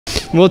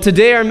Well,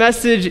 today our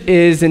message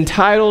is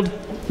entitled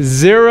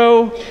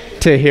Zero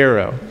to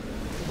Hero.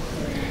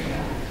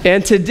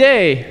 And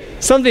today,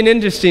 something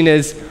interesting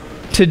is,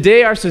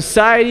 today our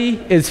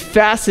society is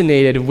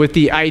fascinated with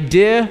the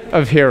idea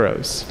of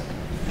heroes.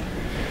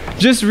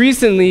 Just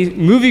recently,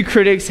 movie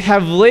critics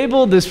have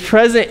labeled this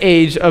present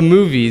age of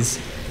movies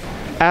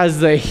as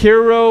the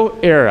hero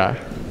era,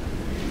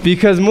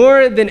 because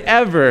more than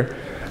ever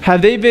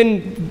have they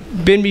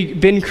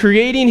been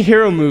creating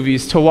hero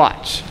movies to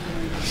watch.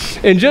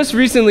 And just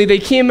recently, they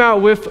came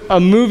out with a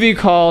movie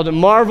called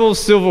Marvel's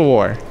Civil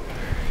War.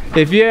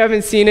 If you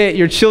haven't seen it,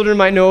 your children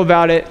might know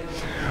about it.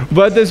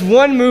 But this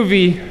one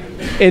movie,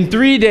 in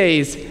 3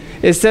 days,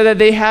 it said that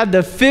they had the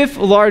 5th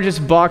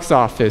largest box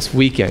office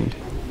weekend.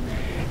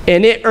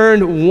 And it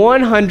earned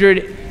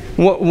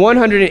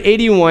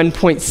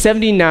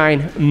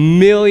 $181.79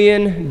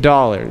 million.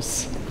 And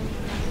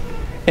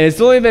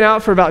it's only been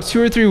out for about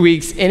 2 or 3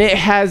 weeks, and it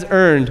has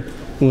earned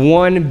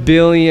 $1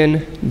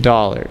 billion.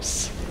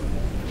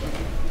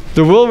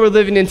 The world we're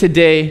living in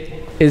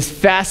today is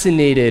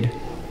fascinated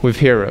with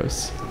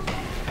heroes.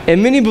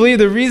 And many believe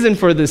the reason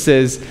for this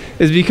is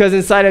because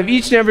inside of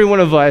each and every one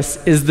of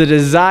us is the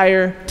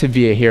desire to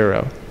be a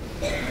hero.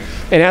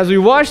 And as we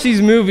watch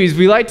these movies,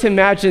 we like to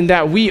imagine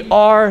that we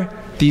are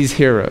these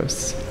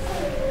heroes.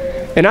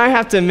 And I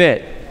have to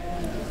admit,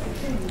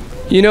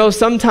 you know,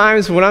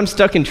 sometimes when I'm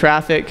stuck in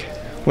traffic,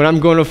 when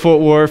I'm going to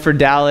Fort Worth or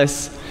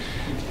Dallas,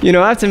 you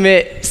know, I have to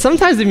admit,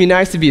 sometimes it'd be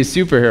nice to be a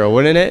superhero,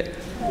 wouldn't it?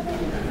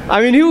 I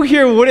mean, who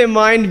here wouldn't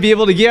mind to be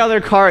able to get out of their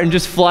car and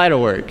just fly to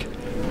work?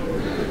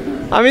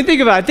 I mean,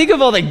 think about it. Think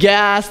of all the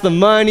gas, the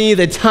money,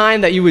 the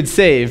time that you would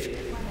save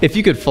if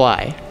you could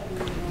fly.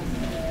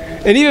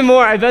 And even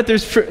more, I bet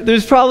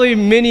there's probably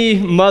many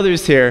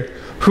mothers here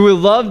who would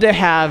love to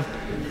have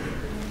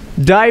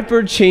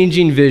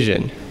diaper-changing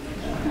vision.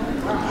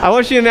 I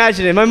want you to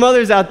imagine it. My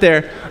mother's out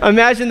there.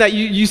 Imagine that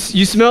you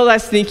smell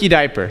that stinky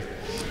diaper,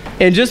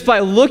 and just by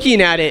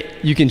looking at it,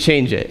 you can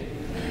change it.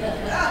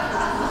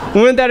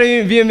 Wouldn't that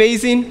be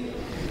amazing?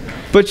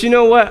 But you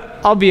know what?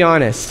 I'll be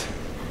honest,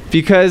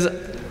 because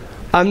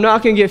I'm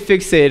not going to get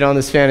fixated on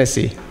this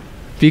fantasy,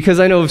 because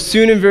I know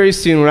soon and very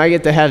soon when I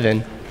get to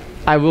heaven,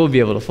 I will be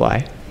able to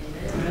fly.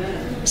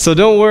 So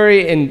don't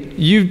worry, and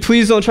you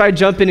please don't try to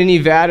jump in any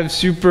vat of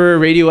super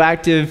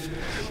radioactive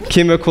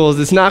chemicals.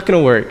 It's not going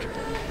to work.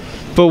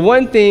 But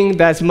one thing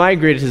that's my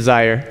greatest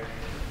desire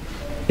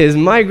is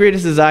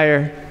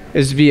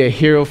to be a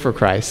hero for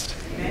Christ.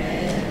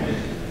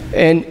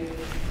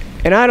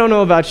 And I don't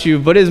know about you,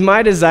 but it is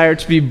my desire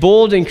to be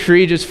bold and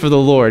courageous for the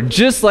Lord,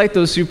 just like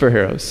those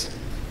superheroes.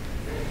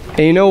 And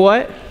you know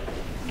what?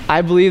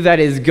 I believe that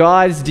is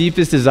God's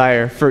deepest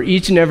desire for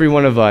each and every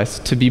one of us,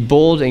 to be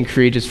bold and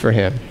courageous for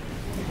Him.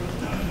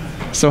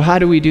 So how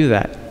do we do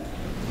that?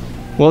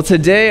 Well,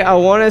 today I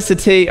want to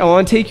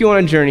take you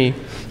on a journey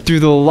through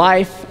the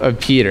life of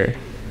Peter.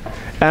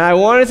 And I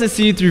want us to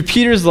see through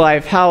Peter's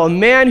life how a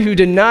man who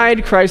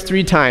denied Christ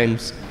 3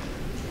 times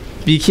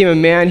became a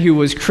man who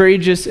was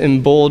courageous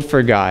and bold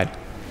for God.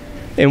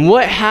 And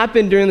what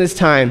happened during this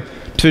time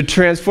to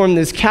transform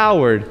this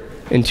coward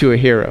into a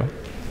hero.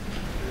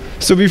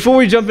 So before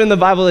we jump into the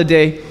Bible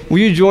today, will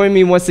you join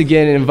me once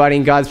again in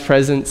inviting God's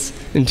presence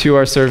into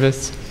our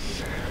service?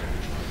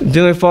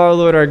 Dear Father,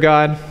 Lord our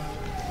God,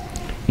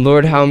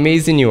 Lord, how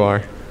amazing you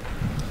are.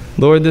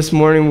 Lord, this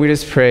morning we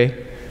just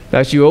pray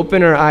that you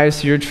open our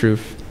eyes to your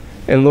truth.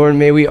 And Lord,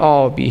 may we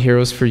all be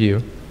heroes for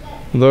you.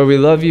 Lord, we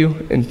love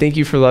you and thank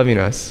you for loving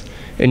us.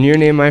 In your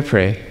name I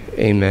pray,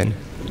 amen.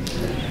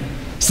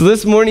 So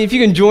this morning, if you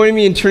can join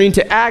me in turning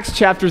to Acts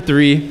chapter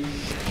 3.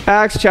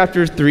 Acts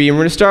chapter 3, and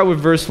we're going to start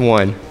with verse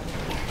 1.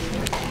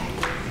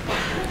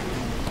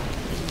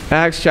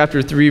 Acts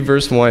chapter 3,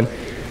 verse 1.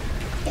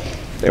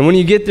 And when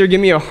you get there,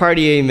 give me a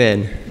hearty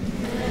amen.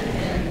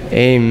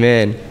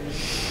 Amen.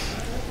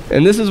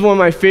 And this is one of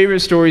my favorite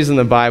stories in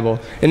the Bible.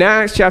 In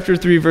Acts chapter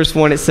 3, verse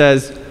 1, it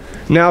says,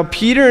 "Now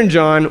Peter and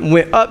John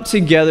went up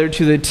together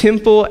to the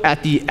temple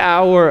at the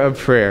hour of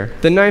prayer,"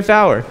 the 9th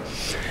hour.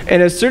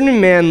 "And a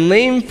certain man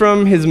lame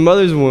from his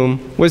mother's womb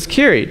was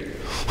carried,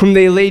 whom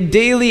they laid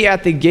daily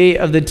at the gate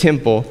of the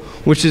temple,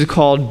 which is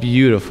called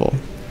Beautiful,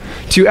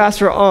 to ask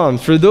for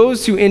alms for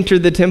those who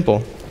entered the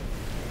temple.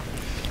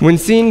 When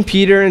seeing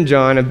Peter and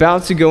John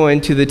about to go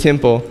into the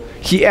temple,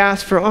 he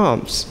asked for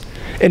alms.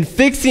 And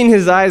fixing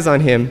his eyes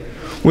on him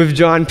with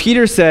John,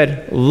 Peter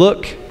said,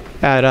 'Look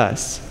at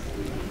us.'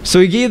 So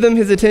he gave them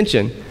his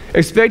attention,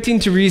 expecting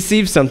to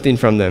receive something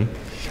from them.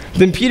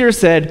 Then Peter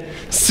said,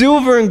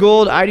 'Silver and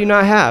gold I do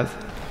not have,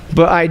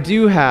 but I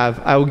do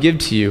have, I will give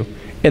to you.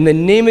 In the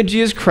name of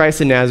Jesus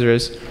Christ of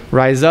Nazareth,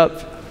 rise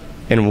up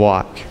and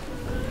walk.'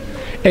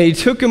 And he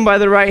took him by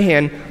the right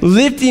hand,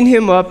 lifting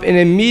him up, and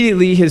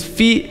immediately his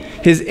feet,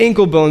 his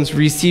ankle bones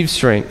received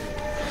strength.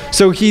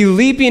 So he,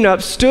 leaping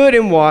up, stood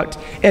and walked,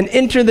 and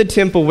entered the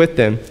temple with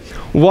them,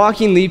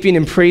 walking, leaping,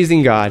 and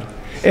praising God.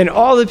 And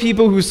all the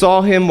people who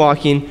saw him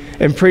walking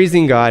and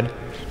praising God,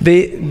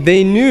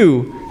 they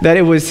knew that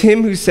it was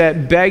him who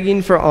sat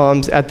begging for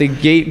alms at the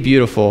gate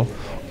Beautiful,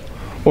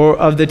 or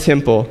of the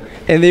temple.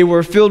 and they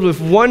were filled with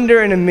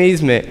wonder and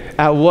amazement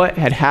at what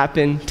had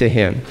happened to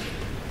him.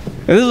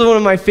 And this is one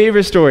of my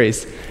favorite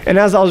stories. And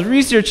as I was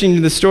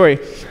researching the story,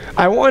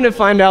 I wanted to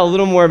find out a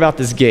little more about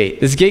this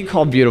gate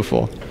called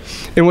Beautiful.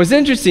 And what's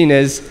interesting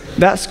is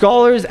that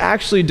scholars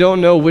actually don't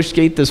know which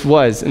gate this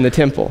was in the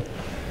temple.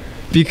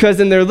 Because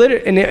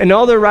in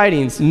all their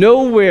writings,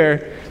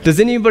 nowhere does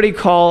anybody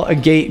call a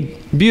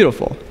gate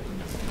beautiful.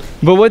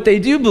 But what they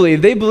do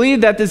believe, they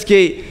believe that this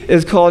gate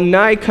is called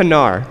Nai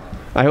Kanar.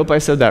 I hope I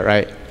said that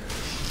right.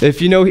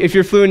 If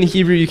you're fluent in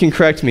Hebrew, you can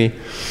correct me.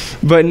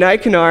 But Nai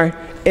Kanar,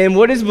 and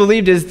what is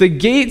believed is the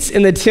gates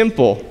in the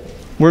temple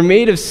were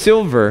made of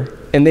silver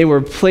and they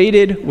were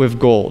plated with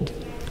gold.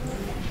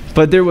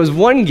 But there was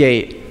one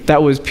gate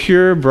that was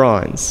pure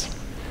bronze.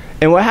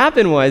 And what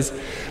happened was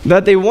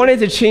that they wanted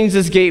to change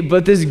this gate,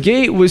 but this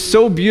gate was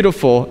so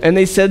beautiful, and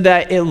they said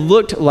that it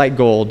looked like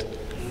gold,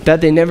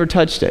 that they never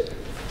touched it.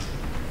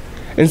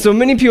 And so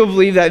many people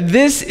believe that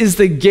this is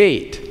the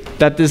gate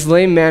that this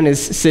lame man is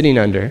sitting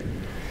under.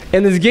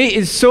 And this gate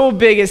is so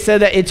big, it said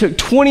that it took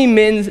 20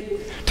 men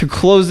to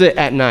close it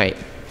at night.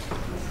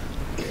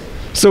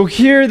 So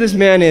here this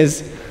man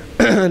is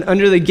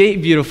under the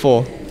gate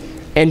Beautiful,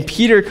 and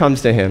Peter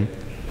comes to him.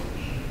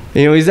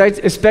 He's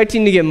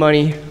expecting to get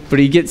money, but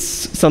he gets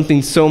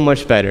something so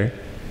much better.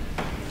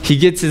 He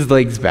gets his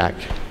legs back.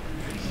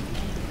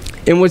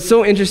 And what's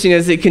so interesting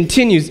is it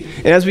continues,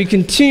 and as we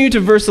continue to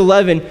verse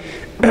 11,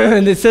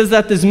 it says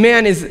that this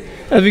man is,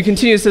 as we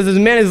continue, it says this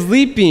man is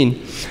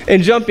leaping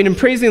and jumping and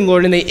praising the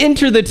Lord, and they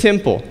enter the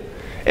temple.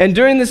 And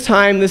during this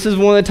time, this is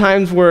one of the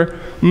times where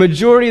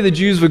majority of the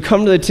Jews would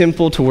come to the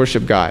temple to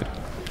worship God.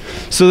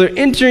 So they're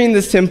entering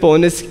this temple,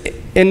 and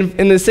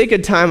in the sake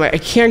of time, I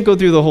can't go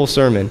through the whole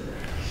sermon.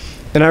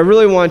 And I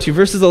really want to.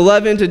 Verses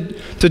 11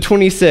 to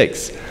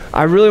 26,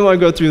 I really want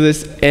to go through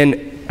this.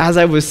 And as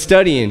I was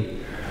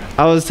studying,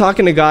 I was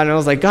talking to God, and I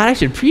was like, God, I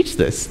should preach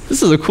this.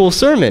 This is a cool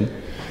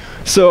sermon.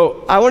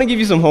 So I want to give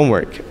you some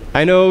homework.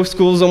 I know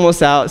school's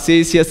almost out.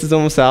 CACS is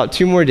almost out.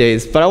 2 more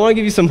days. But I want to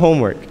give you some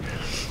homework.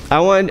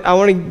 I want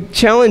to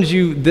challenge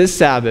you this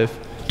Sabbath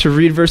to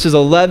read verses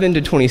 11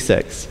 to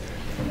 26.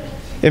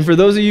 And for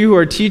those of you who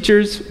are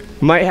teachers,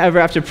 might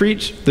ever have to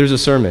preach, there's a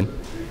sermon.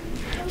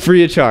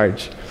 Free of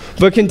charge.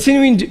 But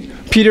continuing,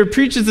 Peter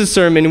preaches the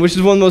sermon, which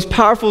is one of the most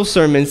powerful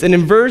sermons. And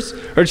in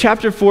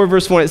chapter 4,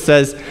 verse 1, it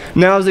says,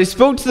 Now as they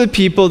spoke to the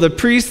people, the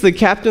priests, the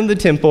captain of the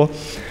temple,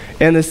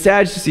 and the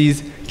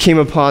Sadducees came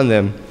upon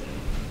them,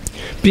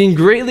 being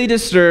greatly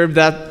disturbed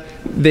that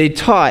they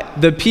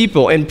taught the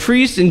people and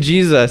preached in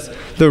Jesus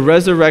the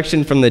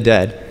resurrection from the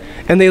dead.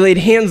 And they laid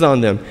hands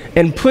on them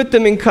and put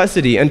them in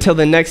custody until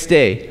the next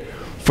day,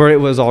 for it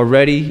was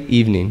already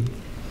evening.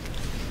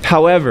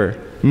 However,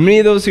 many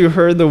of those who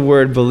heard the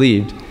word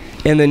believed,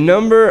 and the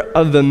number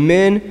of the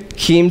men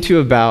came to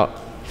about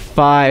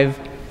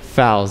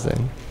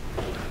 5,000.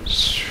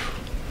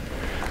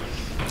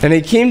 And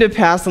it came to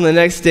pass on the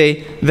next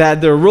day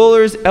that the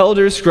rulers,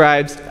 elders,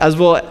 scribes, as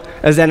well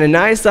as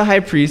Ananias the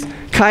high priest,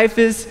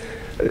 Caiaphas,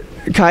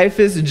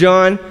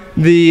 John,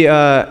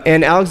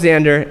 and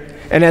Alexander,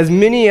 and as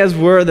many as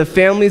were the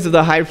families of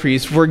the high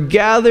priest, were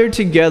gathered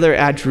together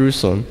at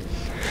Jerusalem.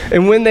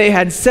 And when they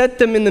had set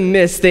them in the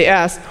midst, they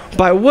asked,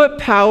 By what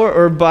power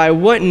or by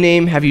what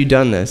name have you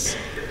done this?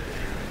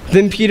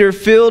 Then Peter,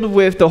 filled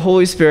with the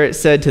Holy Spirit,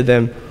 said to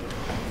them,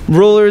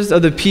 Rulers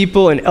of the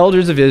people and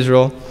elders of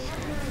Israel,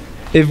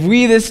 if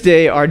we this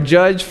day are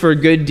judged for a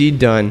good deed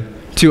done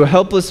to a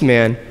helpless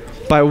man,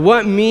 by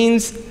what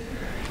means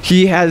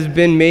he has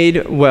been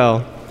made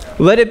well,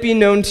 let it be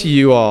known to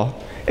you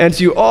all, and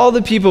to all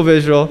the people of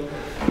Israel,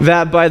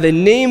 that by the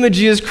name of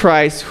Jesus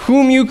Christ,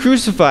 whom you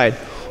crucified,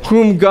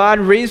 whom God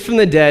raised from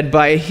the dead,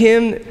 by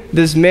him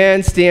this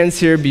man stands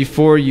here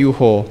before you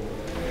whole.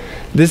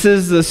 This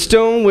is the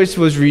stone which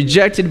was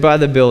rejected by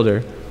the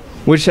builder,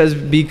 which has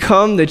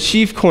become the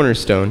chief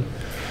cornerstone.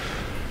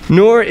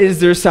 Nor is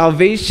there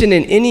salvation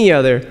in any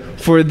other,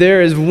 for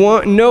there is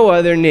no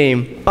other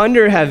name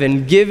under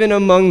heaven given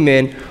among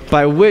men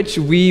by which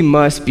we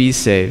must be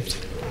saved.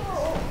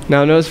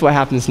 Now notice what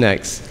happens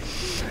next.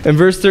 In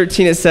verse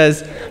 13 it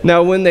says,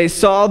 Now when they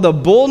saw the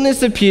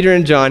boldness of Peter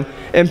and John,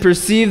 and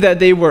perceived that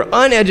they were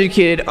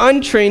uneducated,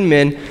 untrained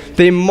men,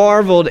 they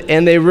marveled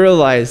and they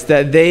realized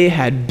that they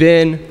had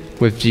been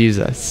with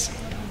Jesus.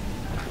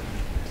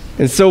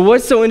 And so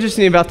what's so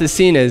interesting about this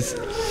scene is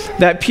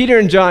that Peter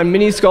and John,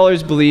 many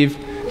scholars believe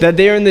that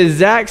they are in the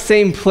exact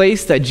same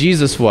place that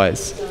Jesus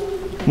was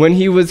when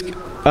he was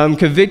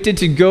convicted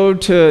to go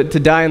to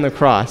die on the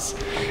cross.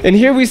 And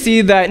here we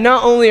see that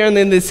not only are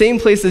they in the same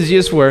place as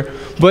Jesus were,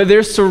 but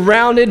they're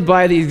surrounded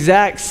by the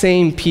exact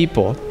same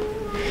people.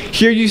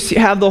 Here you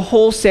have the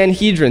whole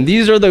Sanhedrin.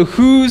 These are the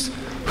who's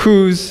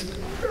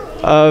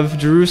of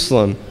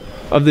Jerusalem,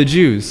 of the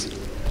Jews.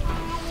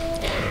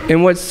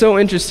 And what's so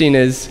interesting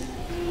is,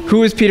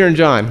 who is Peter and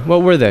John?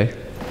 What were they?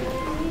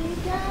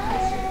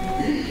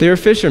 They were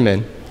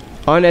fishermen,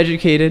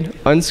 uneducated,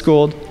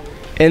 unschooled,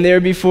 and they were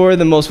before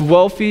the most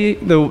wealthy,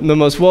 the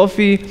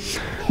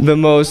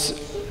most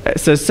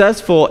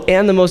successful,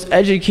 and the most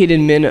educated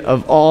men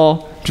of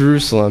all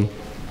Jerusalem.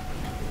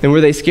 And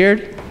were they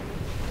scared?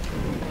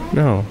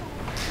 No.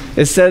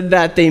 It said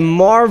that they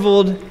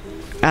marveled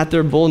at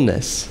their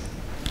boldness.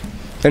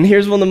 And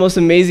here's one of the most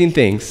amazing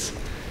things.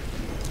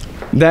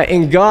 That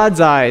in God's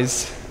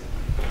eyes,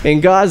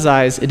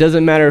 it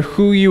doesn't matter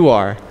who you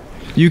are.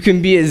 You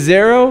can be a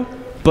zero,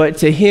 but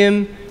to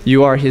him,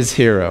 you are his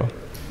hero.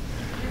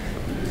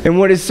 And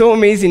what is so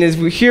amazing is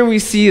here we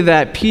see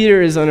that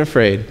Peter is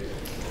unafraid.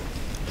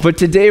 But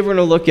today we're going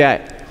to look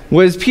at,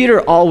 was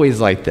Peter always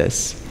like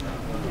this?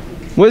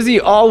 Was he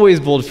always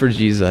bold for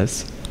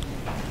Jesus?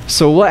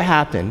 So what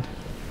happened?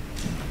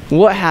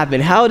 What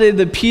happened? How did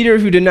the Peter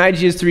who denied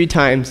Jesus 3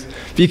 times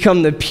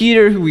become the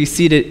Peter who we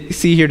see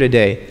here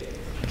today?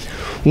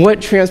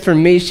 What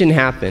transformation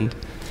happened?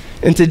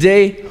 And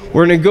today,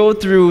 we're going to go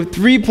through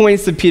 3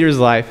 points of Peter's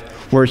life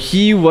where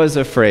he was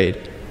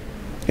afraid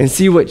and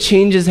see what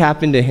changes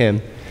happened to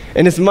him.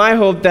 And it's my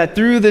hope that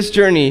through this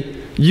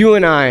journey, you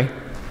and I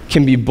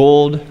can be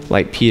bold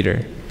like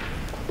Peter.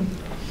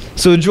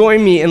 So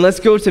join me and let's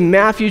go to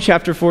Matthew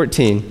chapter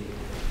 14.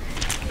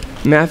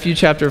 Matthew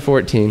chapter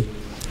 14.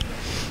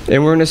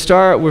 And we're going to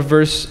start with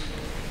verse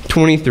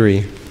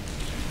 23.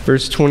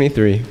 Verse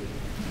 23.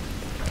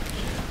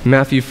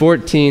 Matthew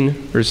 14,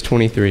 verse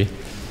 23.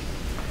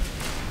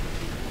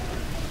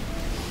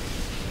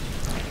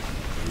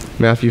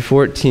 Matthew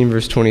 14,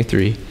 verse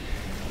 23.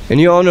 And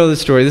you all know the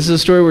story. This is a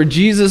story where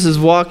Jesus is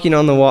walking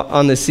on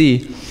the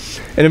sea.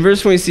 And in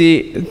verse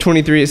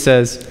 23 it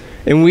says,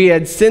 "And we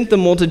had sent the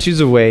multitudes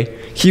away.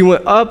 He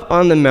went up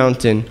on the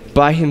mountain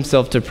by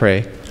himself to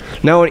pray.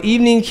 Now when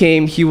evening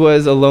came, he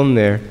was alone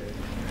there.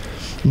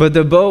 But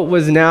the boat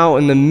was now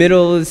in the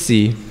middle of the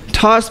sea,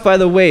 tossed by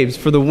the waves,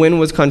 for the wind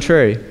was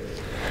contrary.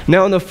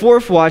 Now in the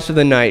 4th watch of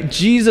the night,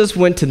 Jesus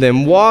went to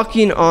them,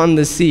 walking on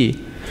the sea.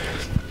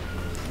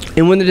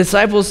 And when the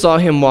disciples saw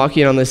him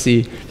walking on the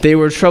sea, they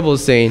were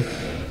troubled, saying,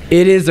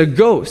 'It is a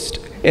ghost.'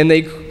 And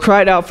they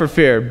cried out for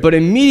fear. But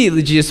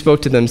immediately Jesus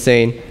spoke to them,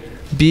 saying,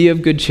 'Be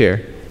of good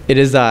cheer. It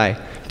is I.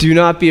 Do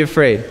not be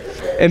afraid.'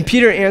 And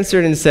Peter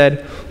answered and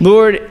said,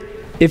 'Lord,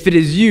 if it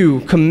is you,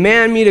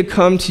 command me to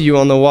come to you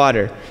on the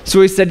water.' So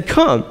he said,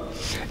 'Come.'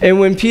 And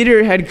when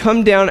Peter had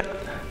come down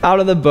out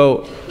of the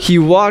boat, he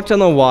walked on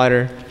the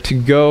water to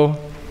go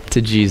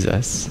to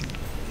Jesus."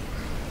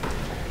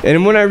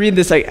 And when I read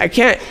this, I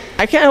can't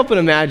help but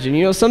imagine.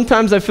 You know,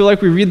 sometimes I feel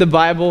like we read the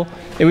Bible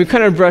and we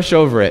kind of brush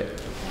over it.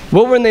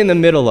 What were they in the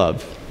middle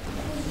of?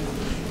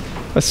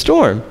 A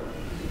storm.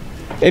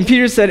 And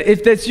Peter said,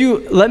 "If that's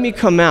you, let me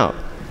come out."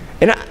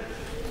 And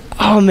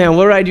oh man,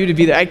 what did I do to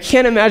be there? I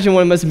can't imagine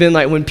what it must have been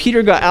like when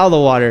Peter got out of the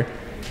water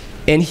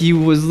and he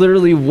was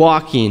literally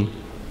walking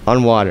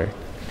on water.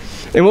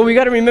 And what we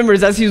got to remember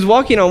is as he was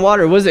walking on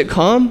water, was it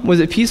calm? Was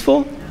it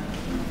peaceful?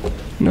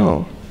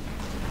 No.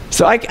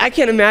 So I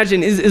can't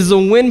imagine, is the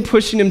wind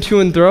pushing him to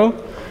and fro?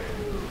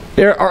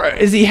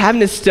 Is he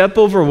having to step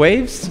over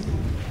waves?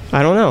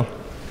 I don't know.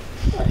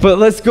 But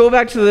let's go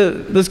back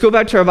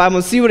to our Bible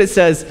and see what it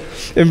says.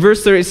 In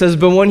verse 30 it says,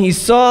 "But when he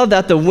saw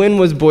that the wind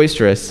was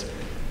boisterous,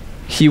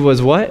 he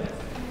was" what?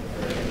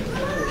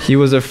 "He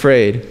was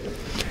afraid.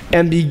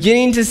 And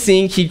beginning to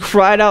sink, he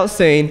cried out,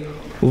 saying,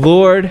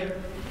 'Lord,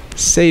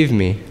 save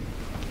me.'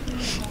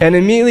 And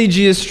immediately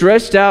Jesus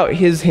stretched out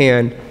his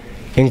hand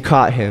and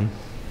caught him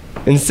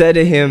and said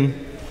to him,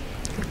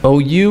 'O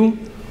you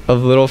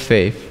of little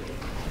faith,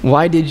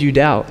 why did you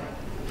doubt?'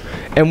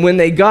 And when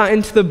they got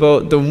into the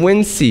boat, the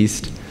wind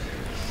ceased.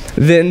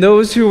 Then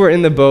those who were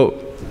in the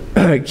boat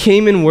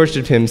came and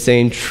worshipped him,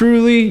 saying,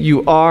 'Truly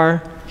you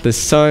are the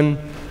Son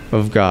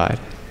of God.'"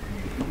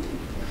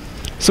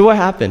 So what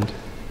happened?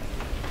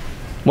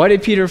 Why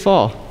did Peter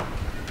fall?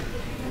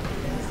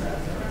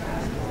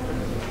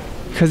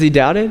 Because he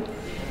doubted?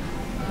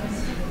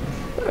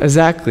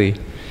 Exactly.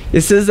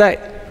 It says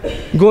that,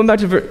 going back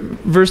to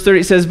verse 30,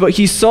 it says, "But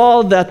he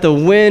saw that the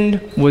wind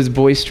was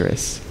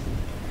boisterous."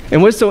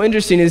 And what's so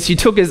interesting is he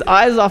took his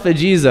eyes off of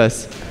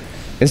Jesus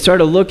and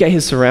started to look at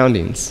his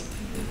surroundings.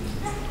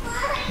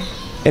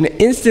 And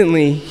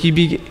instantly,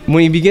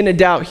 when he began to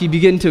doubt, he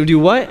began to do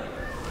what?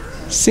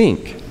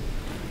 Sink.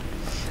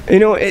 You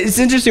know, it's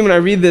interesting when I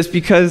read this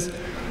because,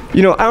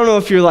 you know, I don't know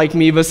if you're like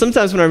me, but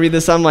sometimes when I read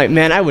this, I'm like,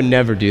 man, I would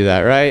never do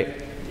that, right?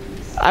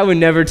 I would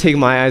never take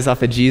my eyes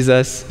off of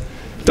Jesus.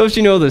 Don't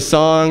you know the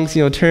songs,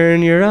 you know,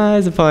 turn your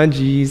eyes upon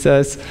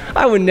Jesus?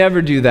 I would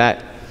never do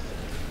that.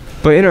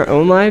 But in our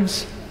own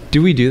lives,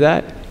 do we do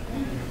that?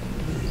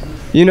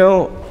 You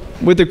know,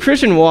 with the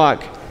Christian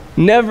walk,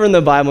 never in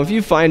the Bible, if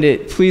you find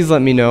it, please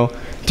let me know.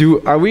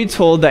 Are we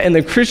told that in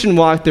the Christian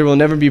walk there will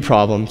never be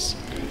problems?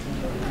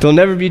 There'll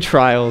never be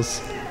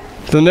trials.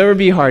 There'll never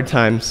be hard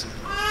times.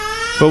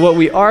 But what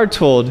we are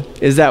told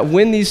is that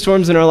when these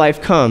storms in our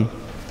life come,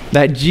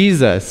 that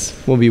Jesus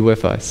will be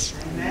with us.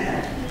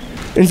 Amen.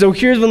 And so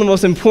here's one of the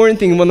most important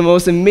things, one of the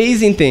most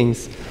amazing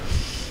things,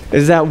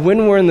 is that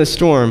when we're in the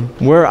storm,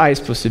 where are I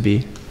supposed to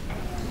be?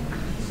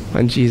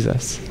 On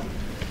Jesus.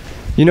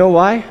 You know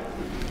why?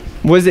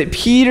 Was it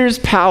Peter's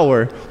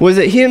power? Was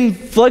it him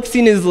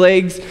flexing his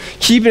legs,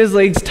 keeping his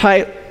legs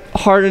tight,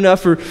 hard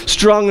enough or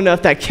strong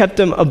enough that kept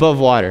him above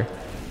water?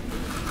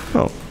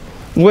 No.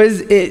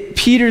 Was it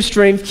Peter's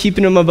strength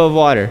keeping him above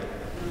water?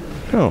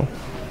 No,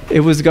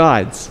 it was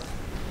God's.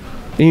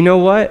 And you know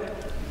what?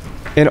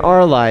 In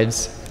our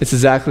lives, it's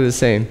exactly the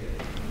same.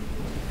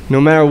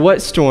 No matter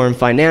what storm,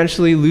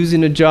 financially,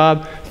 losing a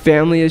job,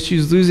 family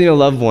issues, losing a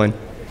loved one,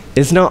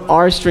 it's not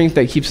our strength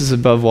that keeps us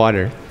above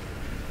water,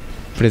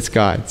 but it's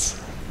God's.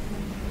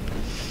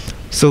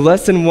 So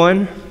lesson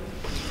 1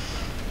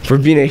 for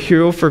being a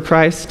hero for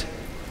Christ,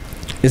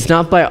 it's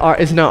not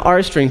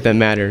our strength that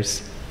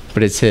matters,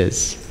 but it's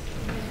His.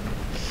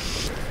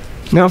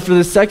 Now for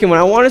the second one,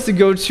 I want us to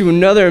go to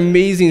another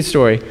amazing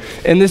story.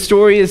 And this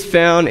story is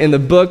found in the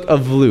book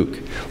of Luke.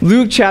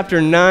 Luke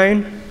chapter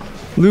 9.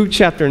 Luke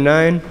chapter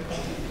 9.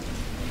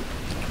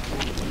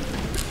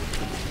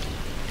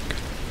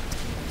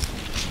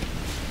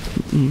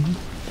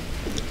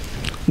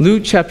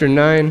 Luke chapter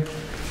 9,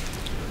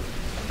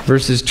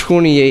 verses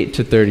 28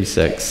 to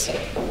 36.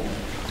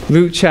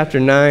 Luke chapter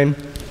 9,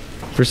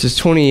 verses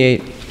 28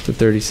 to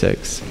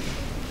 36.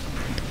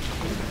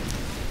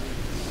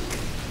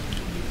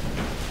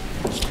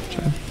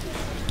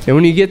 And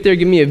when you get there,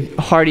 give me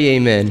a hearty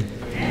amen.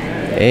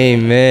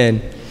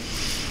 Amen.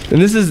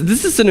 And this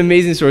is an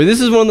amazing story. This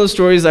is one of those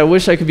stories I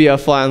wish I could be a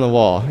fly on the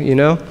wall, you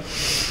know?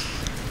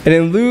 And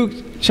in Luke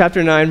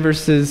chapter 9,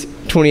 verses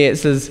 28, it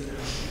says,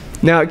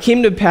 "Now it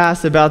came to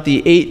pass about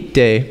the 8th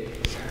day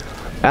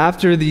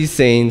after these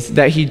sayings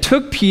that he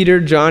took Peter,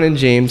 John, and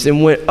James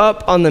and went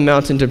up on the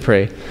mountain to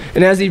pray.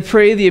 And as he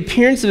prayed, the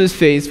appearance of his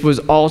face was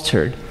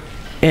altered,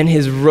 and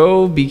his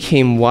robe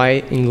became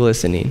white and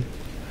glistening.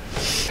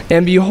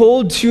 And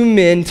behold, 2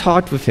 men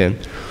talked with him,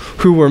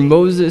 who were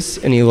Moses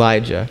and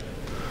Elijah,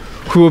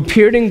 who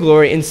appeared in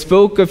glory and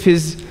spoke of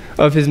his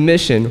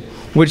mission,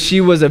 which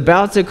he was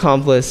about to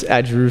accomplish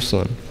at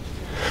Jerusalem.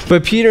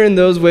 But Peter and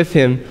those with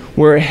him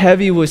were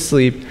heavy with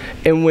sleep,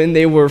 and when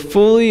they were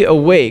fully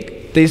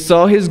awake, they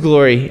saw his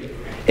glory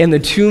and the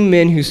 2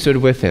 men who stood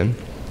with him.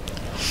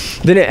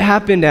 Then it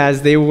happened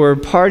as they were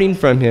parting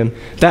from him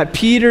that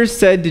Peter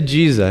said to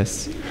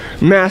Jesus,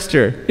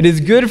 'Master, it is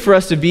good for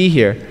us to be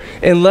here,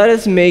 and let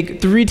us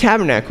make 3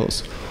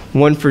 tabernacles,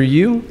 one for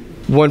you,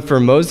 one for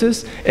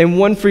Moses, and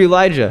one for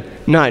Elijah,'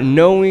 not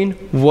knowing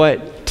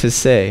what to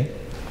say.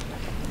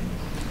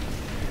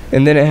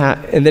 And then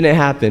it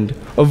happened.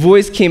 A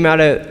voice came out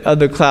of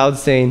the cloud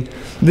saying,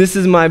 'This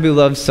is my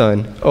beloved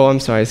Son.'" Oh, I'm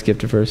sorry, I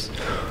skipped a verse.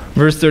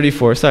 Verse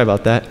 34, sorry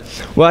about that.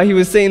 "While he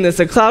was saying this,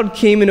 a cloud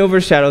came and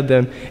overshadowed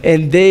them,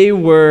 and they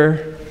were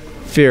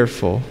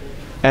fearful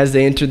as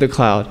they entered the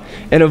cloud.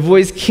 And a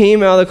voice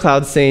came out of the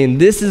cloud saying,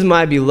 'This is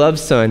my beloved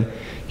Son,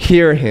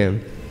 hear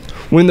him.'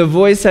 When the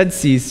voice had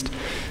ceased,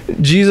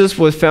 Jesus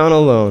was found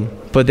alone,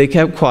 but they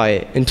kept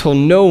quiet and told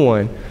no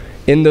one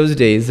in those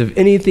days of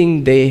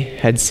anything they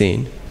had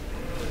seen."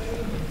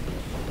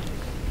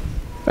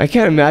 I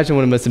can't imagine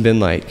what it must have been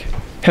like.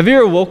 Have you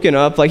ever woken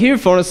up, like, have you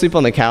ever fallen asleep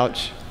on the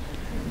couch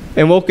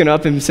and woken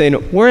up and saying,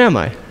 "Where am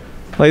I?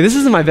 Like, this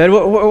isn't my bed.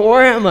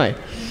 Where am I?"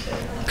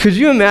 Could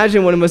you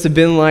imagine what it must have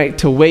been like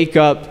to wake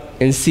up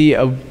and see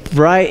a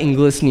bright and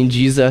glistening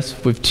Jesus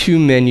with 2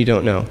 men you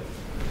don't know?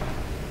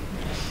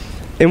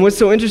 And what's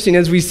so interesting,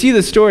 as we see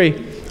the story,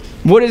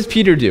 what does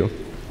Peter do?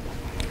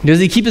 Does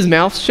he keep his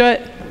mouth shut?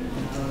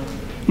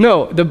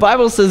 No, the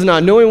Bible says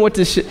not knowing what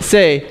to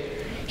say,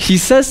 he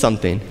says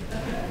something.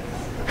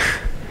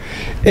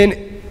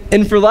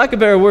 And for lack of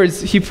better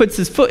words, he puts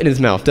his foot in his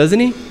mouth, doesn't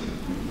he?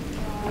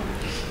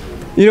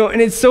 You know,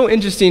 and it's so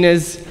interesting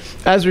as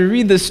we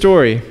read this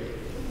story,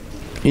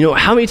 you know,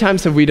 how many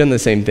times have we done the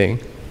same thing?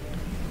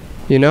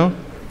 You know?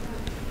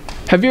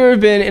 Have you ever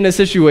been in a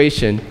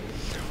situation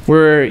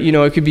where, you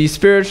know, it could be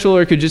spiritual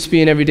or it could just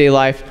be in everyday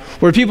life,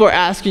 where people are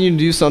asking you to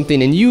do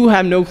something and you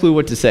have no clue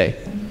what to say?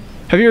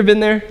 Have you ever been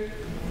there?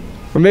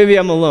 Or maybe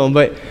I'm alone,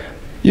 but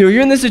you know,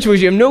 you're in this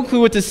situation, you have no clue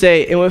what to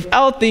say, and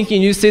without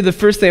thinking, you say the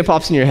first thing that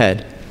pops in your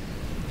head.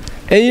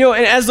 And you know,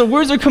 and as the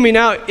words are coming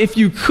out, if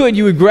you could,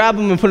 you would grab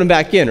them and put them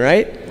back in,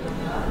 right?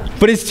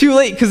 But it's too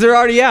late because they're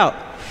already out.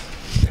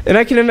 And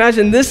I can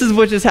imagine this is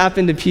what just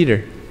happened to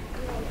Peter,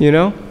 you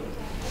know?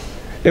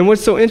 And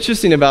what's so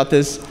interesting about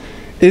this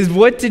is,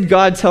 what did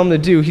God tell him to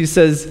do? He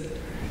says,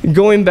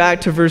 going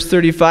back to verse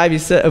 35, he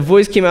said, a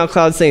voice came out of the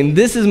cloud saying,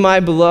 "This is my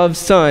beloved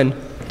Son."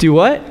 Do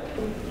what?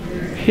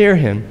 Hear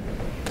him.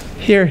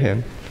 Hear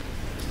him.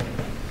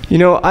 You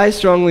know, I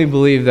strongly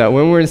believe that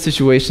when we're in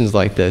situations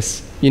like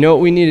this, you know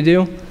what we need to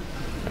do?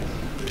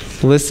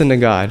 Listen to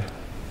God.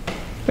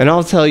 And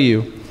I'll tell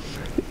you,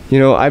 you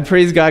know, I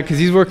praise God because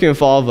he's working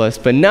with all of us,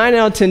 but 9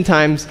 out of 10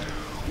 times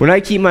when I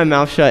keep my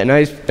mouth shut and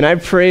I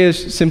pray a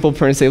simple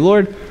prayer and say,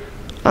 "Lord,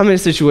 I'm in a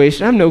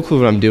situation, I have no clue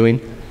what I'm doing.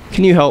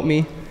 Can you help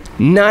me?"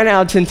 9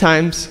 out of 10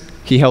 times,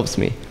 he helps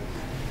me.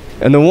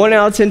 And the 1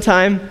 out of 10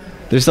 time,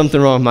 there's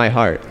something wrong with my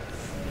heart.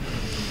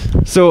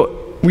 So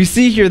we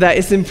see here that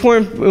it's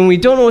important when we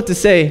don't know what to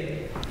say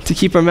to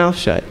keep our mouth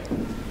shut.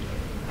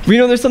 But you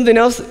know, there's something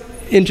else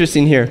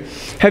interesting here.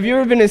 Have you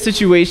ever been in a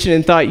situation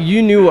and thought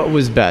you knew what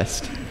was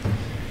best?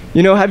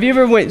 You know, have you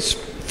ever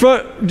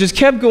just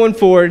kept going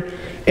forward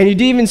and you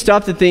didn't even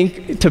stop to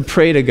think to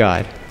pray to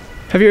God?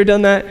 Have you ever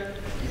done that?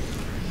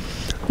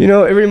 You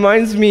know, it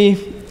reminds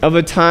me of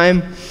a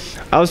time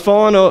I was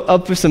following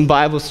up with some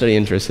Bible study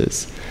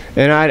interests.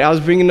 And I was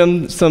bringing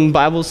them some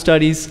Bible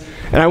studies.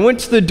 And I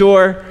went to the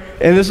door,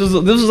 and this was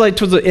like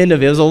towards the end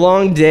of it. It was a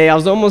long day. I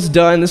was almost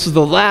done. This was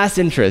the last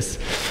interest.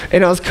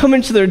 And I was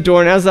coming to their door,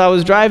 and as I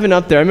was driving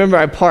up there, I remember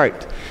I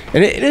parked.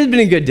 And it had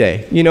been a good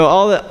day. You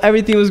know,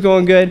 everything was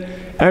going good.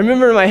 And I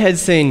remember in my head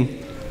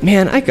saying,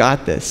 man, I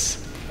got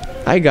this.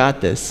 I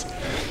got this.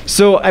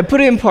 So I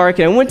put it in park,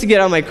 and I went to get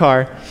out of my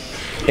car.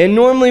 And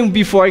normally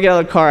before I get out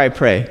of the car, I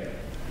pray.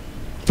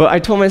 But I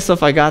told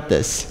myself, I got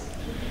this.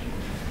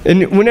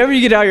 And whenever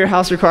you get out of your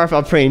house or car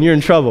without praying, you're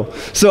in trouble.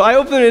 So I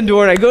open the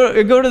door, and I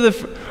go to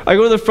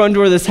the front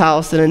door of this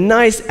house, and a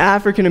nice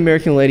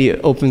African-American lady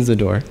opens the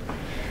door.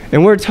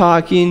 And we're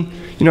talking.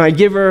 You know, I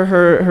give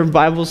her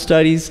Bible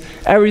studies.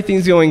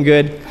 Everything's going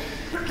good.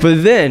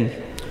 But then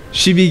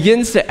she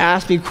begins to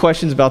ask me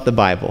questions about the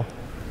Bible.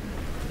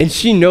 And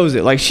she knows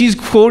it. Like, she's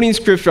quoting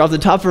scripture off the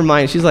top of her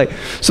mind. She's like,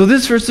 so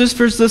this verse, this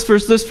verse, this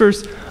verse, this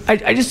verse,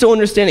 I just don't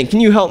understand it.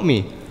 Can you help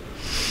me?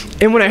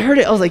 And when I heard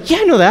it, I was like, yeah,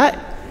 I know that.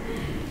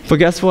 But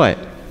guess what?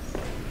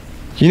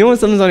 You know when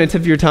something's on the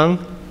tip of your tongue?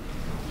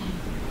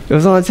 It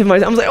was on the tip of my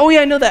tongue. I was like, oh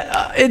yeah, I know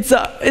that.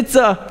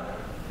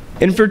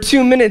 And for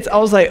 2 minutes, I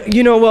was like,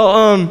 you know, well,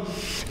 I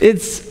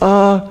don't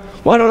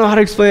know how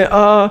to explain it.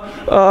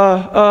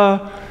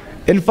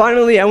 And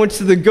finally, I went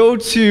to the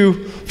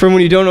go-to from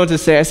when you don't know what to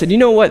say. I said, you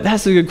know what?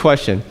 That's a good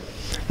question.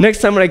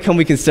 Next time when I come,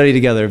 we can study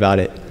together about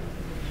it.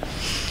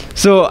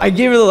 So I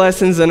gave her the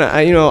lessons, and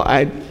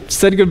I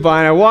said goodbye,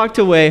 and I walked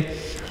away.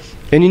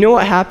 And you know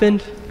what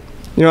happened?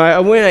 You know,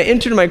 I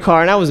entered my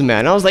car, and I was mad.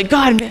 And I was like,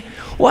 God, man,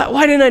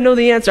 why didn't I know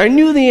the answer? I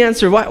knew the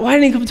answer. Why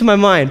didn't it come to my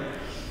mind?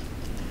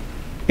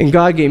 And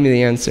God gave me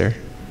the answer.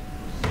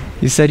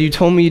 He said, you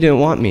told me you didn't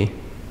want me.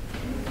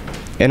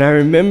 And I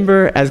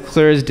remember as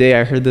clear as day,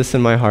 I heard this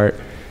in my heart.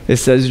 It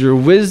says, your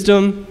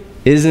wisdom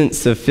isn't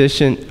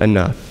sufficient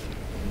enough.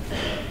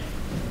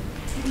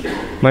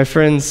 My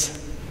friends,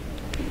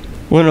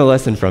 learn a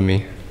lesson from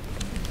me.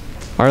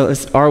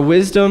 Our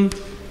wisdom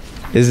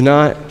is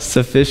not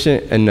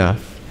sufficient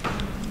enough.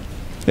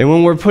 And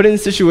when we're put in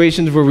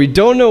situations where we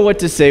don't know what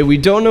to say, we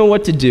don't know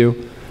what to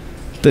do,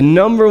 the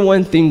number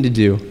one thing to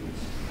do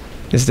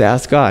is to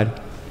ask God.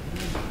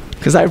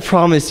 Because I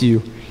promise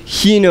you,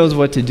 He knows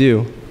what to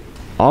do.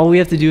 All we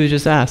have to do is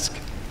just ask.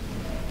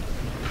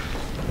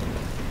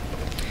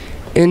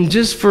 And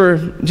just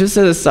as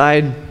a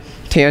side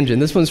tangent,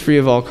 this one's free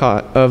of all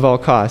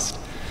cost.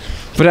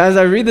 But as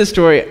I read this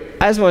story,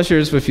 I just want to share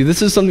this with you.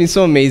 This is something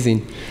so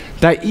amazing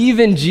that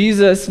even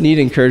Jesus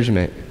needed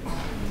encouragement.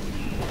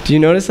 Do you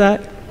notice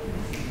that?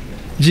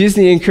 Jesus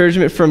needed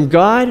encouragement from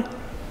God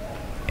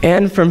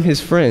and from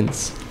His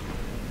friends.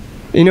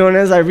 You know, and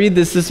as I read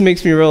this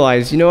makes me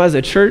realize, you know, as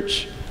a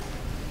church,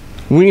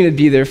 we need to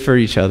be there for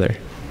each other.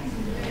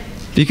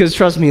 Because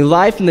trust me,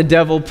 life and the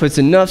devil puts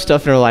enough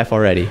stuff in our life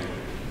already.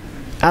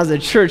 As a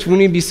church, we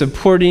need to be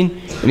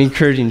supporting and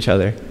encouraging each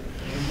other.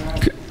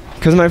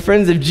 Because my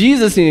friends, if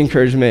Jesus needs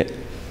encouragement,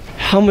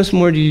 how much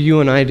more do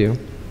you and I do?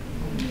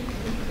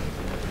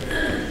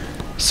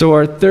 So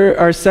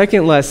our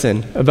second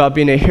lesson about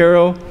being a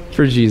hero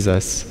for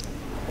Jesus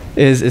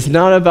is it's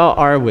not about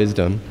our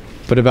wisdom,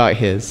 but about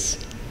His.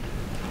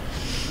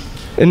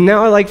 And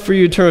now I'd like for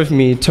you to turn with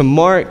me to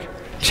Mark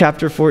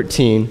chapter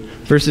 14,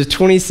 verses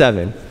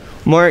 27.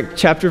 Mark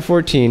chapter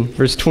 14,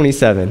 verse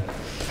 27.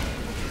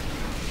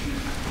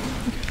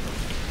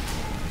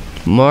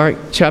 Mark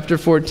chapter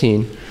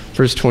 14,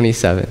 verse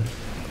 27.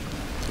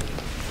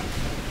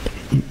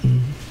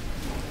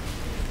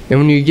 And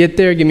when you get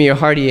there, give me a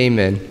hearty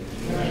amen.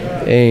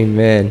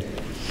 Amen.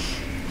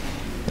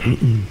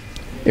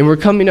 And we're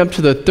coming up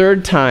to the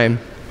third time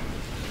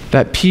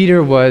that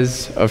Peter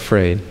was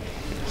afraid.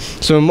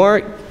 So in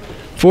Mark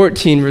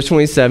 14, verse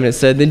 27, it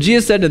said, then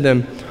Jesus said to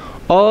them,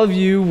 all of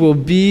you will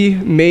be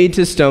made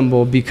to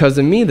stumble because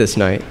of me this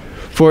night.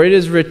 For it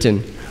is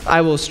written,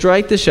 I will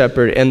strike the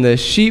shepherd, and the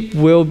sheep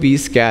will be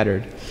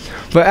scattered.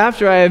 But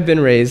after I have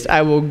been raised,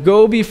 I will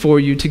go before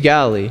you to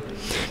Galilee.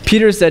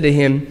 Peter said to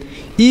him,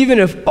 even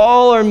if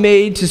all are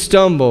made to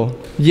stumble,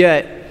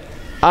 yet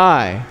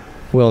I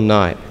will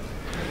not.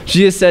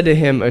 Jesus said to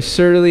him,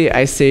 assuredly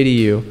I say to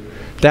you,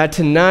 that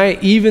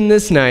tonight, even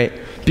this night,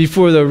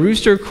 before the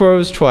rooster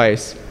crows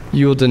twice,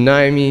 you will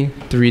deny me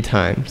 3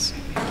 times.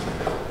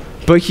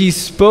 But he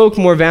spoke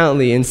more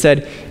valiantly and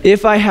said,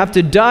 if I have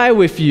to die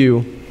with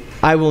you,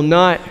 I will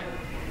not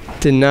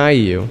deny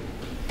you.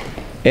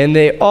 And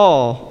they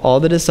all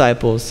the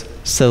disciples,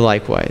 said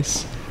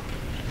likewise.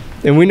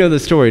 And we know the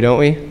story, don't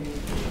we?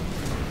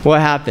 What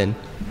happened?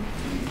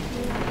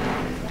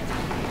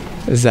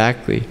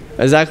 Exactly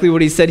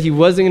what he said he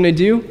wasn't going to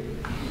do,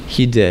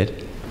 he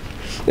did.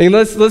 And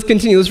let's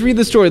continue. Let's read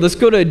the story. Let's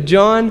go to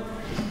John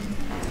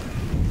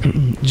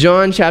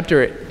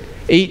chapter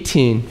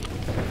 18.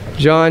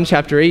 John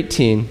chapter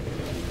 18,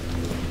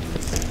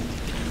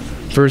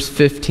 verse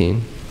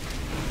 15.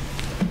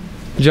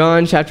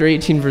 John chapter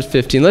 18, verse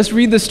 15. Let's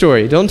read the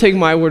story. Don't take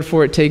my word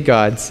for it, take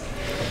God's.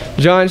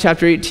 John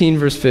chapter 18,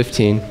 verse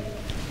 15.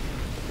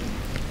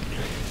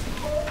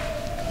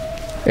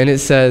 And it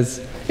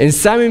says, and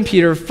Simon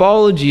Peter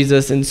followed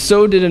Jesus, and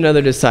so did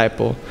another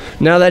disciple.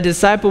 Now that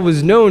disciple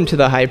was known to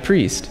the high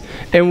priest,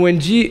 and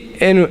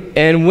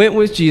went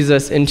with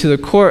Jesus into the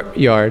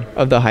courtyard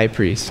of the high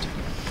priest.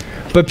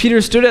 But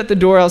Peter stood at the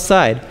door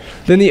outside.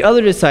 Then the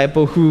other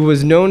disciple, who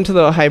was known to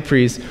the high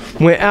priest,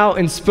 went out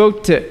and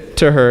spoke to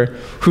her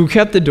who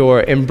kept the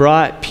door, and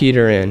brought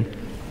Peter in.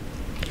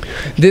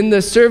 Then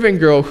the servant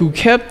girl who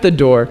kept the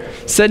door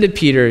said to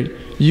Peter,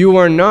 "You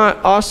are not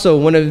also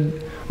one of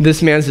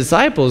this man's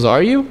disciples,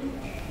 are you?"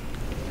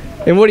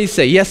 And what did he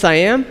say? "Yes, I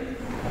am."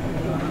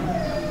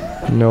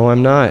 "No,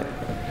 I'm not."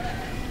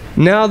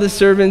 Now the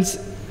servants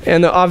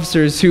and the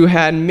officers who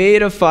had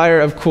made a fire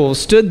of coals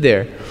stood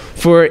there,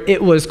 for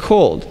it was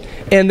cold,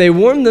 and they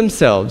warmed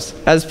themselves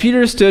as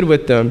Peter stood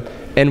with them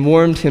and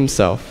warmed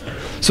himself.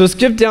 So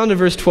skip down to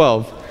verse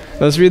 12.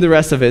 Let's read the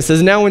rest of it. It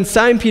says, "Now when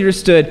Simon Peter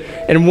stood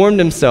and warmed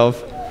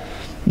himself,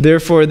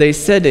 therefore they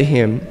said to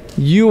him,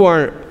 'You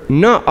are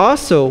not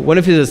also one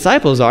of his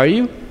disciples, are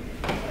you?'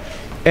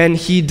 And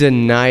he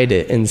denied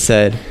it and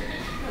said,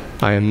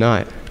 'I am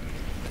not.'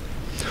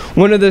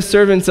 One of the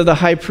servants of the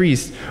high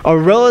priest, a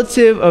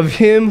relative of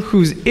him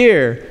whose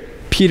ear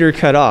Peter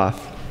cut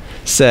off,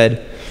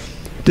 said,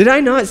 'Did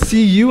I not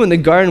see you in the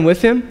garden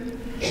with him?'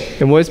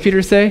 And what does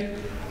Peter say?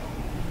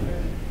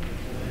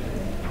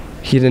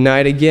 He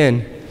denied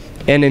again,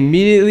 and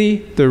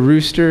immediately the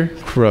rooster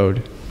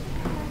crowed."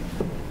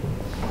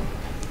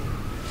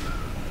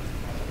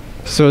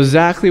 So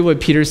exactly what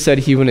Peter said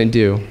he wouldn't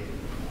do,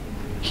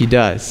 he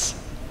does.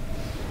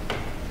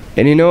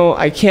 And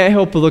I can't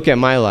help but look at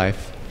my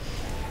life.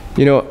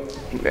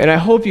 And I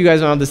hope you guys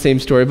don't have the same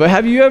story, but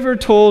have you ever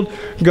told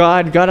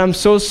God, I'm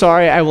so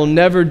sorry, I will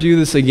never do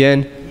this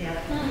again? Yeah.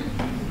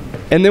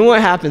 And then what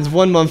happens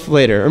 1 month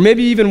later, or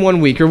maybe even 1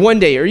 week, or 1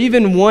 day, or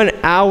even 1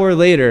 hour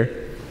later?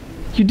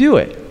 You do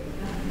it.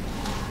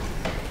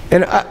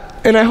 And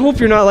I hope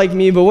you're not like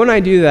me, but when I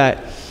do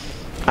that,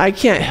 I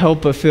can't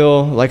help but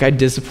feel like I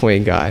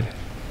disappointed God.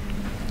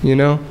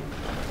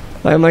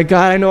 I'm like,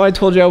 "God, I know I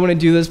told you I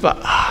wouldn't do this,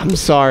 but I'm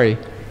sorry."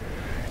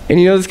 And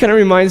this kind of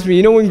reminds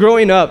me, when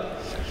growing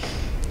up,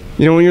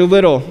 when you're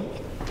little,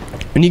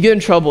 when you get in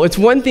trouble, it's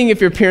one thing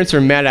if your parents are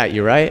mad at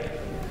you, right?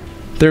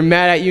 They're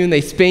mad at you and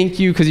they spank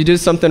you because you did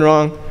something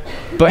wrong.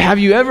 But have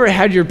you ever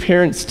had your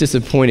parents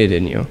disappointed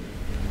in you?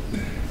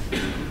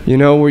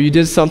 Where you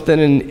did something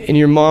and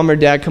your mom or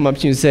dad come up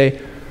to you and say,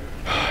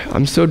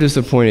 "I'm so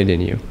disappointed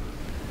in you."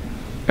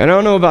 And I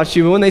don't know about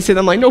you, but when they say that,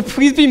 I'm like, "No,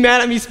 please be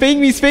mad at me, spank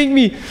me, spank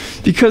me."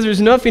 Because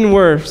there's nothing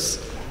worse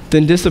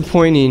than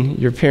disappointing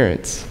your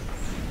parents.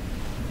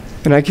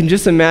 And I can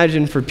just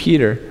imagine for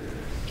Peter,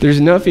 there's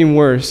nothing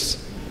worse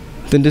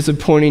than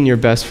disappointing your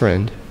best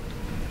friend.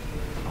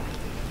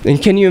 And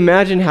can you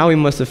imagine how he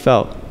must have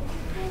felt?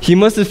 He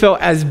must have felt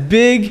as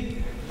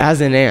big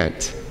as an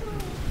ant.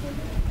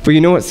 But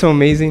you know what's so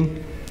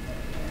amazing?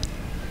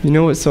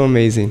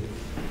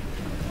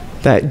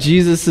 That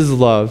Jesus'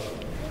 love,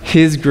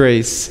 his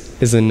grace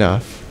is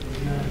enough.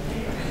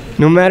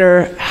 No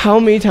matter how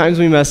many times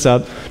we mess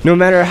up, no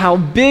matter how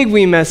big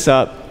we mess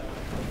up,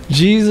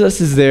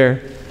 Jesus is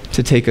there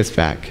to take us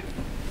back.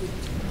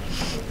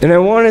 And I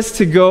want us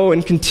to go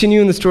and continue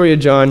in the story of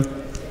John.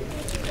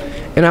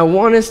 And I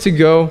want us to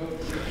go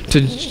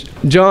to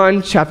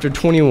John chapter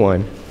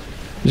 21.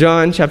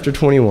 John chapter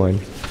 21.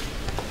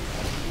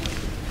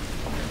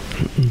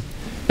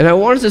 And I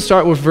want us to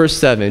start with verse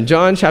 7.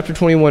 John chapter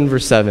 21,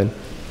 verse 7.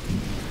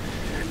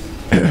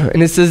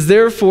 And it says,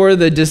 "Therefore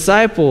the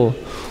disciple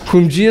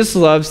whom Jesus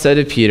loved said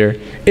to Peter,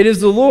 'It is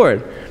the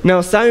Lord.'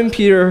 Now Simon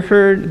Peter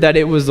heard that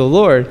it was the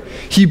Lord.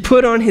 He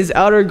put on his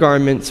outer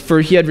garments,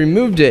 for he had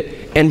removed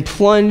it, and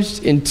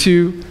plunged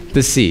into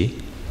the sea."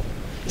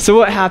 So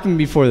what happened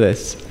before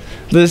this?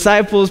 The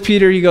disciples,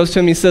 Peter, he goes to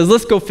him, he says,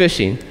 "Let's go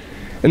fishing."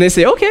 And they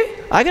say, "Okay,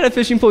 I got a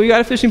fishing pole, you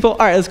got a fishing pole?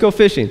 All right, let's go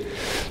fishing."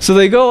 So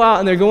they go out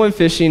and they're going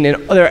fishing, and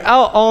they're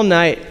out all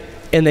night,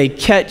 and they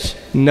catch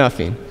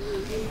nothing.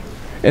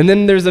 And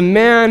then there's a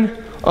man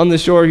on the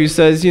shore who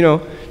says,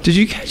 "Did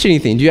you catch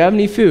anything? Do you have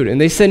any food?" And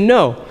they said,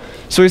 "No."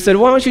 So he said,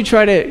 "Why don't you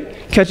try to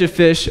catch a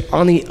fish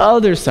on the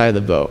other side of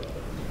the boat?"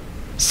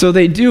 So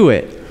they do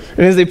it.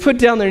 And as they put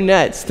down their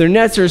nets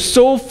are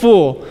so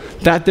full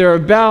that they're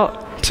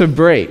about to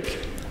break,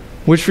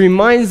 which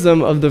reminds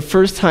them of the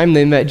first time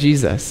they met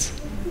Jesus.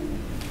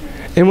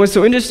 And what's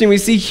so interesting, we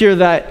see here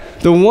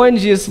that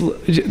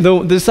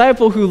the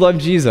disciple who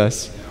loved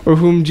Jesus, or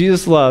whom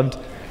Jesus loved,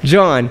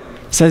 John,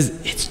 says,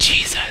 "It's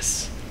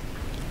Jesus."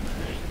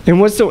 And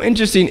what's so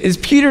interesting is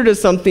Peter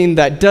does something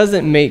that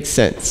doesn't make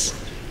sense.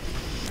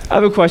 I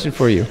have a question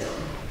for you.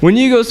 When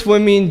you go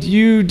swimming, do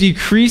you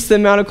decrease the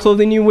amount of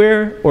clothing you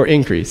wear or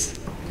increase?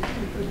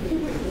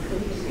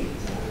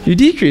 You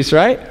decrease,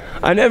 right?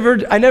 I never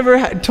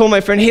told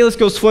my friend, "Hey, let's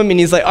go swimming."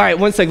 He's like, "All right,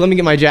 1 sec, let me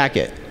get my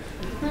jacket."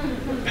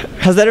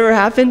 Has that ever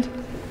happened?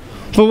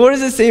 But what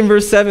does it say in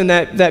verse 7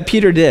 that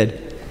Peter did?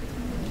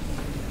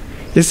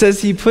 It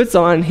says he puts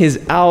on his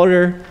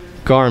outer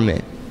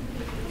garment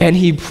and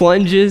he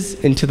plunges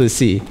into the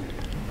sea.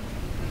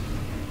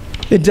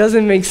 It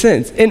doesn't make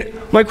sense. And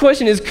my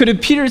question is, could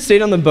have Peter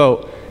stayed on the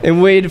boat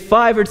and waited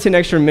 5 or 10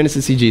 extra minutes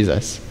to see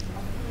Jesus?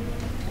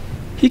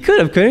 He could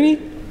have, couldn't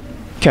he?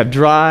 Kept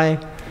dry,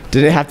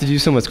 didn't have to do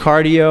so much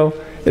cardio.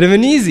 It'd have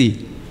been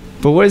easy.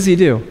 But what does he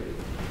do?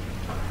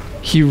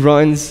 He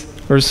runs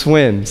or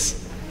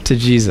swims to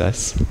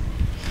Jesus.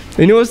 And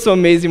you know what's so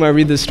amazing when I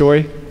read this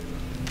story?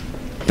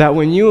 That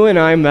when you and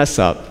I mess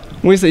up,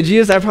 when we say,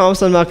 Jesus, I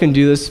promise I'm not going to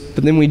do this,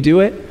 but then we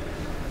do it.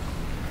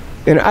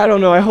 And I don't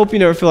know, I hope you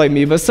never feel like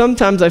me, but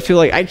sometimes I feel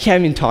like I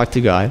can't even talk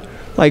to God.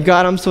 Like,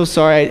 God, I'm so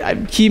sorry, I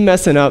keep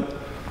messing up.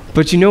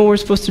 But you know what we're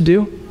supposed to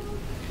do?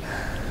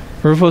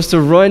 We're supposed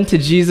to run to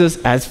Jesus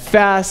as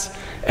fast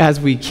as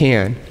we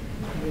can.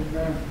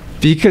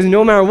 Because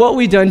no matter what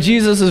we've done,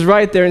 Jesus is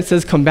right there and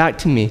says, come back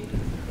to me.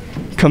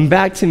 Come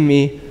back to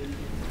me,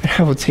 and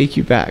I will take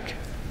you back.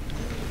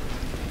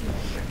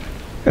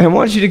 And I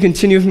want you to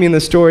continue with me in the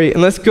story.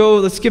 And let's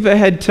skip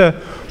ahead to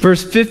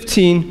verse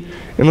 15,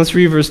 and let's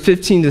read verse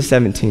 15 to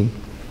 17.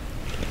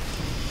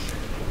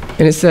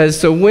 And it says,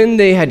 so when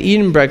they had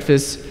eaten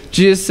breakfast,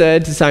 Jesus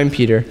said to Simon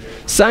Peter,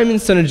 Simon,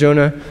 son of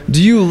Jonah,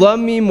 do you love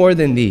me more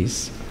than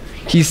these?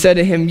 He said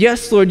to him,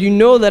 yes, Lord, you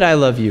know that I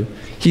love you.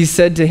 He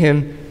said to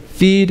him,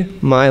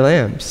 feed my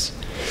lambs.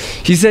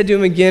 He said to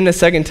him again a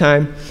second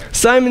time,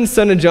 Simon,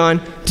 son of John,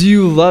 do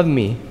you love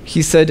me?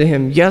 He said to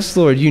him, yes,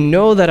 Lord, you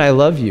know that I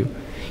love you.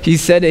 He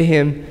said to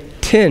him,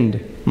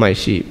 tend my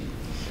sheep.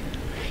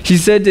 He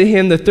said to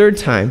him the third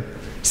time,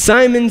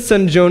 Simon,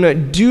 son of Jonah,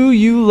 do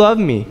you love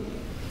me?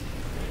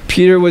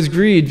 Peter was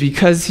grieved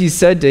because he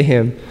said to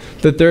him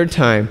the third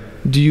time,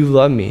 do you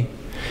love me?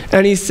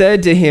 And he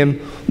said to him,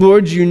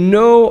 Lord, you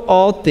know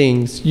all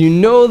things. You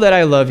know that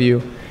I love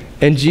you.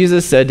 And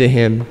Jesus said to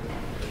him,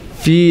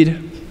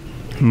 feed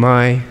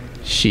my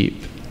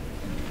sheep.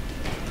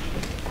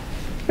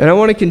 And I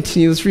want to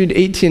continue. Let's read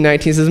 18 and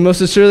 19. It says,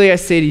 most assuredly I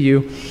say to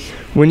you,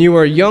 when you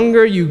are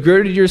younger, you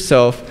girded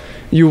yourself,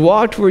 you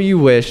walked where you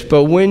wished,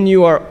 but when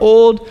you are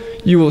old,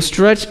 you will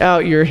stretch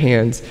out your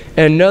hands,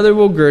 and another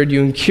will gird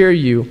you and carry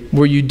you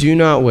where you do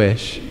not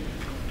wish.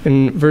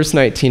 In verse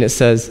 19 it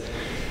says,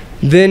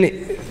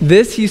 then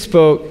this he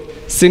spoke,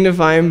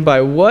 signifying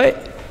by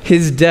what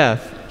his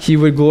death he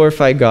would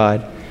glorify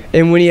God.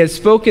 And when he had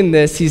spoken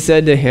this, he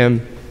said to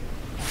him,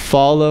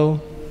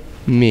 follow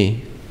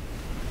me.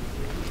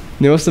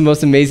 You know what's the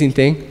most amazing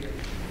thing?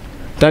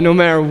 That no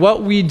matter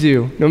what we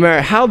do, no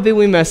matter how big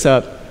we mess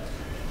up,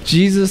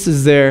 Jesus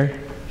is there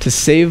to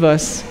save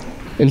us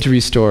and to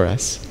restore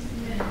us.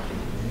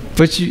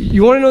 But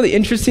you want to know the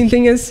interesting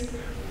thing is?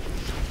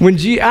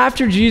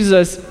 After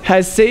Jesus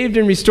has saved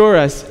and restored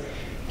us,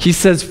 he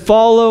says,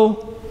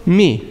 follow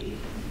me.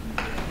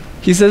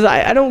 He says,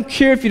 I don't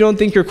care if you don't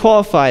think you're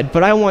qualified,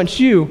 but I want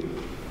you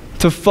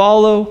to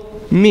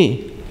follow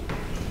me.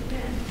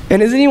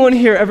 And has anyone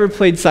here ever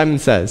played Simon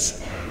Says?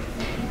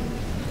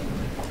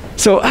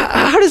 So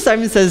how does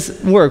Simon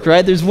Says work,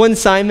 right? There's one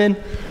Simon,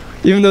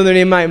 even though their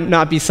name might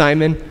not be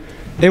Simon.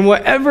 And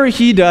whatever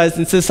he does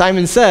and says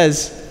Simon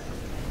Says,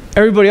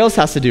 everybody else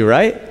has to do,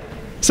 right?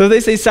 So if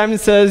they say Simon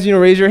Says,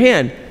 raise your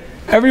hand.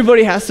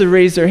 Everybody has to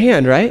raise their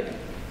hand, right?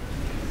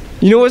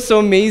 You know what's so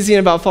amazing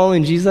about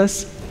following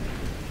Jesus?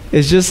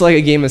 It's just like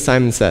a game of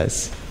Simon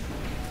Says.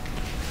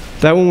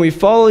 That when we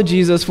follow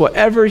Jesus,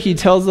 whatever he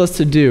tells us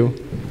to do,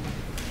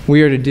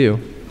 we are to do.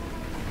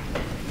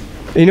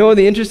 You know what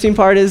the interesting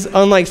part is?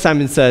 Unlike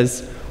Simon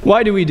Says,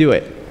 why do we do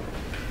it?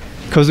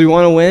 Because we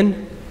want to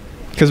win?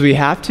 Because we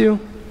have to?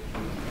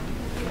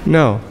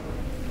 No.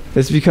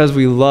 It's because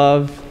we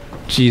love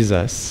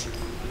Jesus.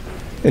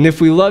 And if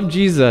we love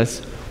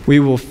Jesus, we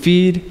will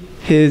feed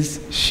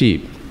his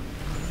sheep.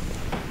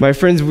 My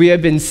friends, we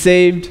have been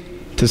saved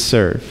to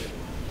serve.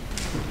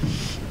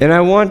 And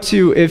I want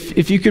to,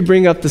 if you could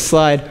bring up the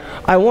slide,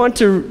 I want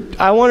to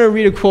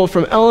read a quote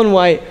from Ellen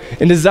White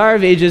in Desire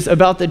of Ages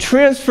about the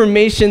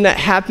transformation that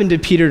happened to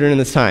Peter during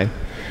this time.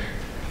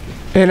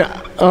 And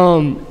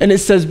it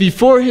says,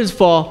 before his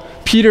fall,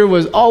 Peter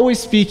was always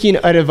speaking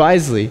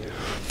unadvisedly.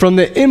 From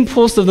the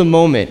impulse of the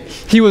moment,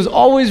 he was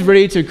always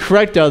ready to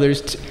correct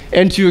others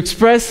and to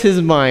express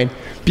his mind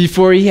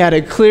before he had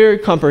a clear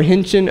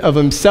comprehension of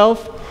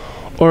himself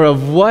or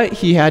of what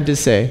he had to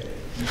say.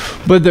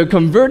 But the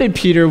converted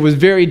Peter was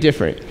very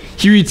different.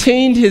 He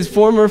retained his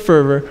former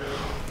fervor,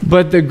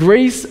 but the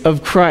grace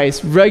of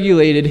Christ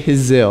regulated his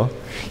zeal.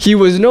 He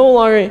was no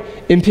longer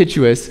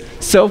impetuous,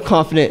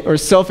 self-confident, or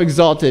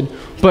self-exalted,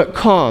 but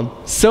calm,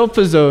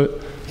 self-possessed,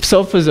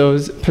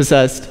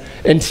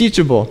 and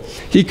teachable.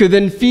 He could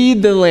then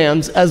feed the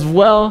lambs as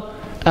well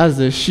as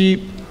the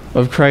sheep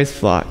of Christ's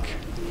flock.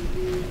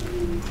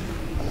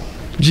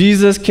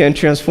 Jesus can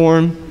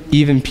transform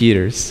even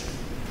Peters,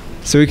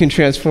 so he can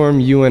transform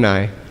you and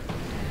I.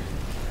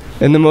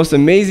 And the most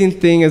amazing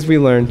thing, as we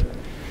learned,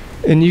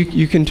 and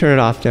you can turn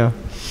it off now.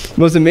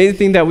 The most amazing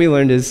thing that we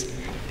learned is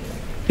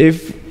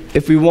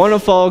if we want to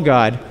follow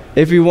God,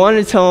 if we want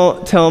to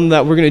tell him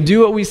that we're going to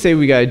do what we say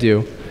we got to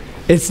do,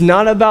 it's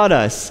not about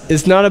us.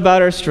 It's not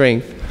about our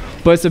strength,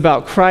 but it's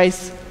about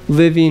Christ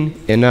living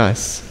in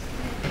us.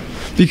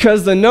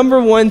 Because the number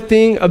one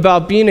thing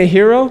about being a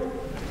hero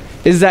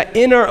is that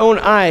in our own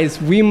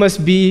eyes, we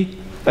must be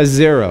a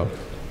zero.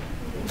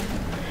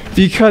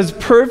 Because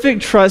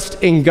perfect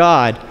trust in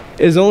God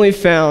is only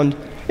found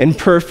in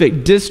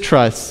perfect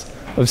distrust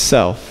of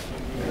self.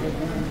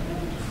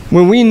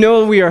 When we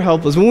know we are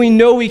helpless, when we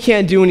know we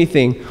can't do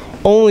anything,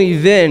 only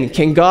then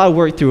can God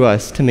work through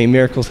us to make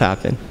miracles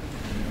happen.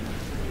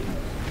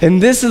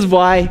 And this is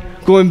why,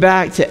 going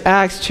back to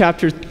Acts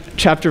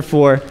chapter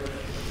 4,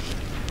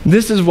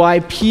 this is why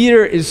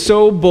Peter is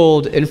so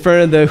bold in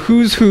front of the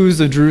who's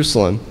of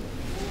Jerusalem.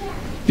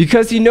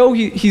 Because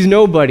he's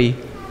nobody,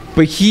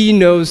 but he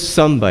knows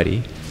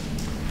somebody.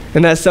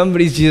 And that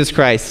somebody's Jesus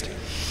Christ.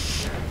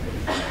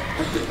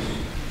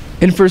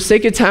 And for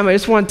sake of time, I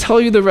just want to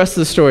tell you the rest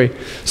of the story.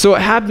 So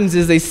what happens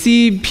is they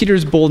see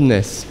Peter's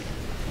boldness.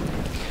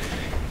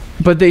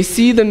 But they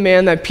see the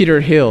man that Peter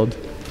healed.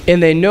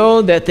 And they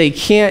know that they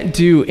can't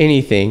do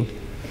anything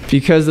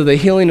because of the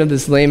healing of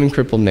this lame and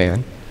crippled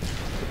man.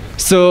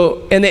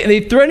 So, and they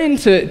threaten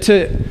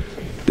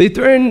they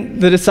threaten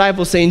the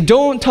disciples saying,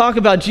 don't talk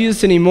about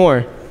Jesus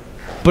anymore.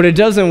 But it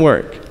doesn't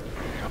work.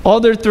 All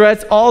their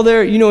threats, all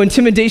their,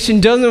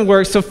 intimidation doesn't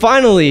work. So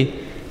finally,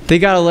 they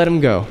got to let him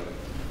go.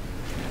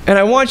 And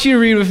I want you to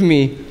read with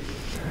me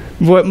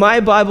what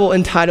my Bible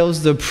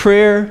entitles the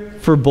prayer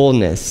for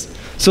boldness.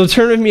 So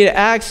turn with me to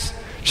Acts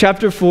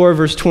chapter 4,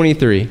 verse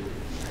 23.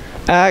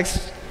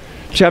 Acts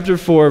chapter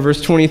 4,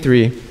 verse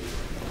 23.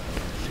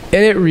 And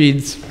it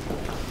reads,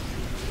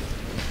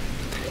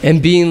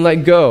 and being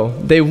let go,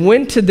 they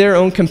went to their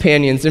own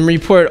companions and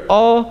reported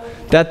all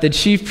that the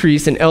chief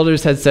priests and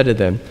elders had said to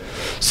them.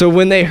 So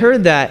when they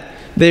heard that,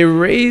 they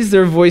raised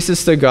their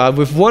voices to God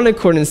with one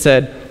accord and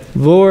said,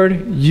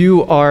 Lord,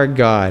 you are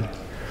God,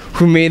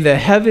 who made the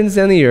heavens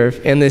and the earth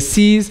and the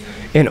seas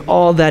and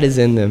all that is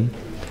in them,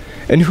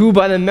 and who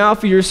by the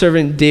mouth of your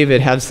servant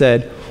David have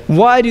said,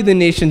 why do the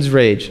nations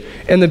rage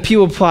and the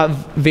people plot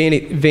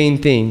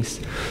vain things?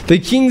 The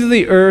kings of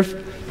the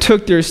earth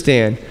took their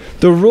stand.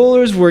 The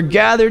rulers were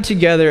gathered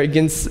together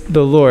against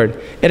the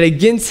Lord and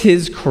against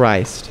his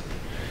Christ.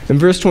 In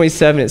verse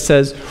 27 it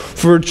says,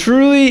 for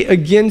truly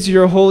against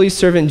your holy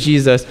servant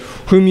Jesus,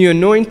 whom you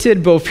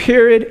anointed, both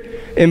Herod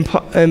and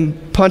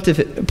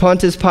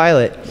Pontius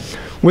Pilate,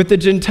 with the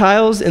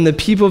Gentiles and the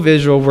people of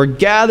Israel, were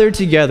gathered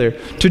together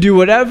to do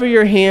whatever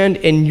your hand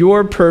and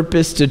your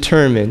purpose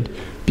determined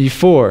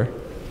before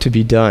to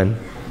be done.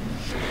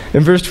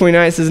 In verse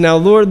 29 it says, now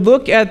Lord,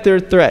 look at their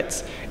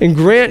threats and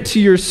grant to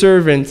your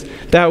servants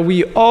that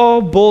we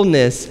all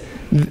boldness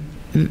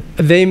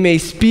they may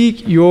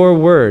speak your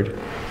word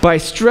by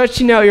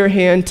stretching out your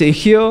hand to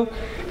heal,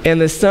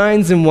 and the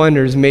signs and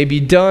wonders may be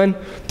done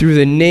through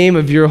the name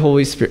of your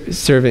holy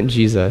servant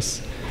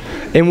Jesus.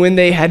 And when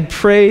they had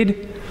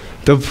prayed,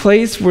 the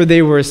place where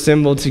they were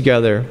assembled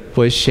together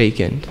was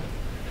shaken,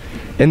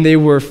 and they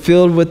were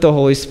filled with the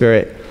Holy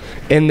Spirit,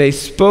 and they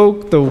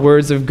spoke the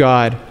words of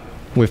God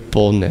with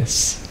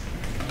boldness.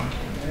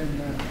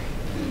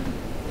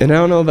 And I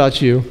don't know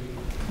about you,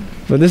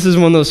 but this is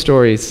one of those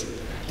stories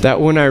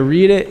that when I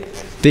read it,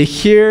 the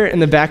hair in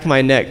the back of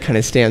my neck kind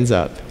of stands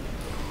up.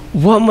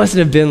 What must it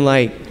have been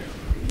like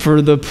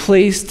for the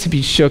place to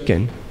be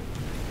shooken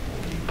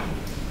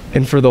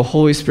and for the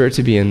Holy Spirit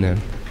to be in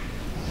them?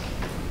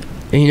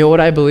 And you know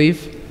what I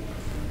believe?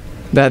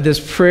 That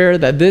this prayer,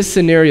 that this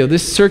scenario,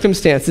 this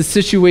circumstance, this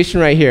situation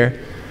right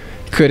here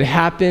could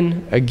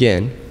happen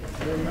again.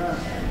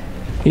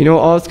 You know,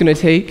 all it's going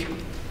to take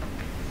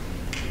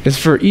is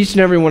for each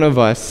and every one of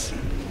us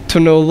to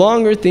no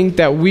longer think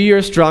that we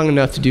are strong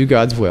enough to do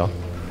God's will.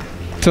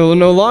 To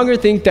no longer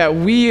think that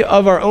we,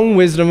 of our own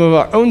wisdom, of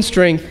our own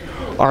strength,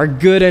 are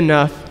good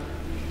enough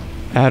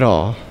at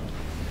all.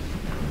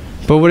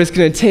 But what it's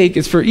going to take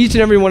is for each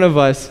and every one of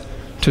us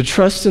to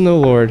trust in the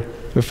Lord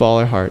with all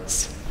our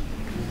hearts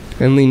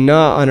and lean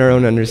not on our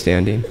own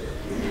understanding.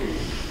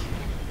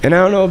 And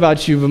I don't know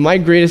about you, but my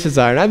greatest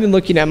desire, and I've been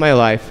looking at my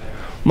life,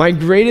 my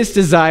greatest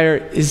desire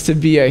is to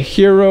be a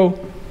hero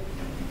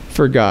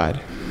for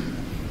God.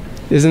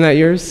 Isn't that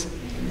yours?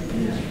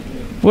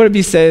 Would it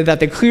be said that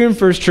the Cleveland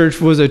First Church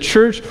was a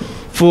church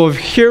full of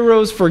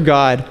heroes for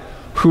God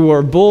who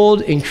are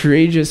bold and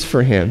courageous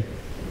for Him?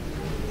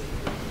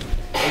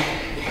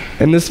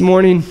 And this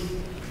morning,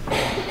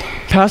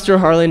 Pastor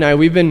Harley and I,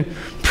 we've been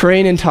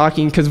praying and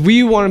talking because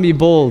we want to be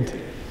bold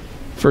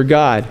for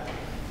God.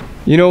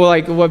 You know,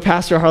 like what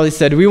Pastor Harley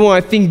said, we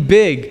want to think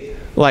big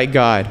like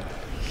God.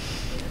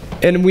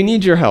 And we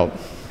need your help.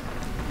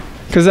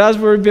 Because as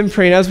we've been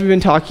praying, as we've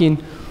been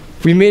talking,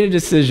 we made a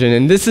decision,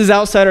 and this is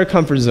outside our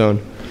comfort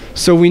zone.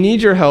 So we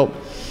need your help.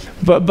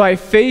 But by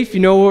faith,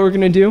 you know what we're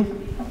going to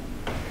do?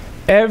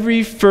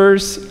 Every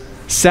first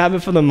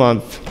Sabbath of the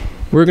month,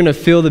 we're going to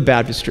fill the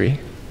baptistry.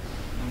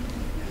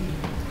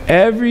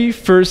 Every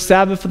first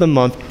Sabbath of the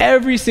month,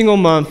 every single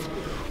month,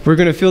 we're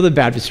going to fill the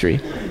baptistry.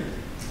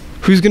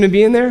 Who's going to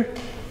be in there?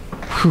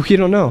 We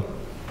don't know.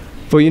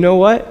 But you know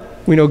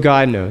what? We know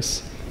God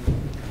knows.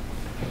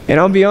 And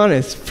I'll be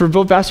honest, for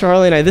both Pastor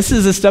Harley and I, this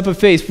is a step of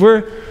faith.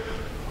 We're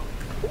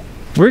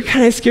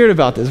kind of scared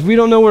about this. We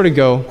don't know where to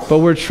go, but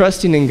we're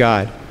trusting in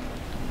God.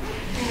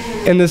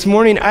 And this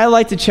morning, I'd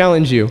like to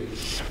challenge you.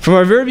 From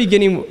our very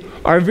beginning,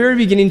 our very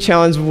beginning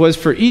challenge was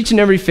for each and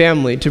every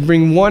family to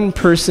bring one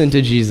person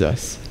to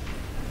Jesus.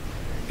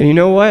 And you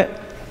know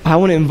what? I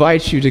want to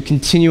invite you to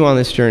continue on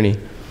this journey.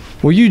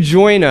 Will you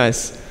join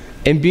us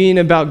in being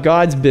about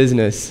God's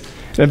business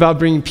and about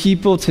bringing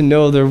people to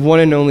know their one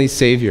and only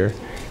Savior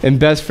and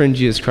best friend,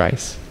 Jesus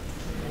Christ?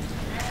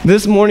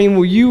 This morning,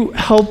 will you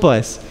help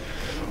us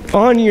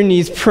on your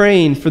knees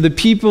praying for the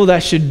people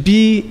that should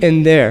be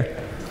in there?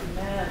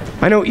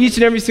 I know each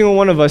and every single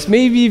one of us,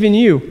 maybe even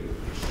you,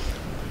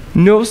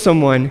 know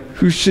someone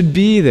who should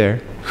be there,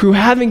 who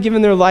haven't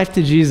given their life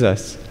to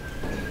Jesus.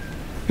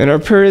 And our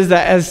prayer is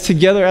that as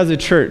together as a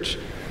church,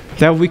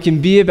 that we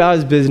can be about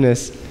his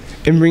business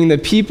and bring the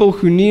people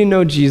who need to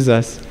know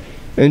Jesus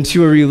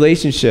into a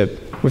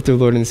relationship with their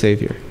Lord and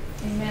Savior.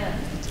 Amen.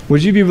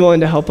 Would you be willing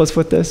to help us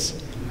with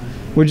this?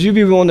 Would you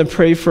be willing to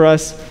pray for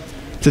us,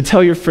 to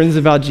tell your friends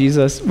about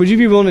Jesus? Would you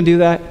be willing to do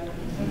that?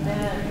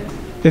 Amen.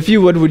 If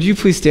you would you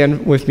please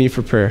stand with me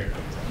for prayer?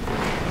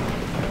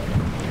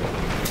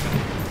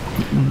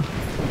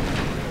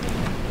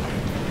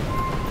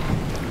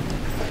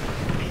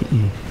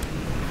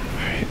 All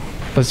right,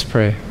 let's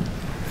pray.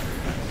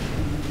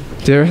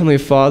 Dear Heavenly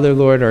Father,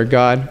 Lord, our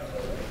God,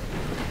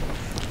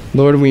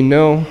 Lord, we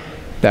know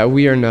that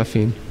we are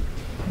nothing,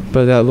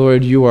 but that,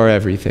 Lord, you are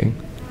everything.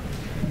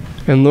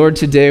 And Lord,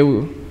 today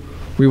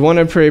we want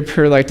to pray a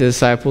prayer like the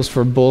disciples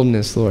for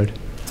boldness, Lord.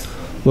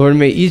 Lord,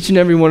 may each and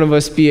every one of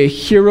us be a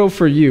hero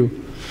for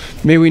you.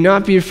 May we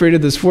not be afraid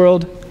of this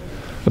world,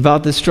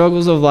 about the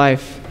struggles of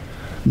life,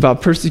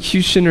 about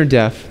persecution or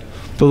death.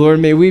 But Lord,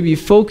 may we be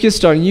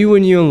focused on you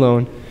and you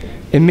alone.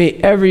 And may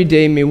every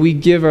day, may we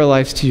give our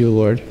lives to you,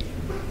 Lord.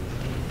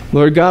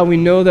 Lord God, we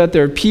know that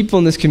there are people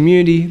in this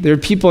community, there are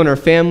people in our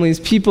families,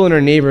 people in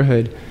our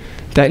neighborhood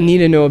that need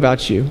to know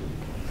about you.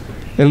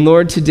 And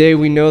Lord, today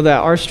we know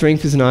that our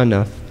strength is not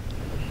enough.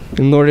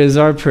 And Lord, it is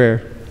our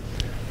prayer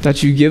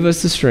that you give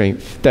us the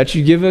strength, that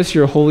you give us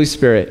your Holy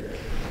Spirit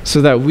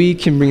so that we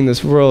can bring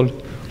this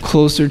world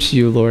closer to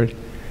you, Lord.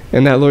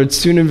 And that, Lord,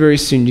 soon and very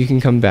soon you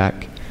can come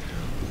back.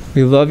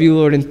 We love you,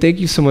 Lord, and thank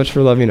you so much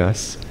for loving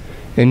us.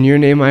 In your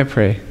name I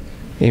pray.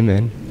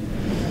 Amen.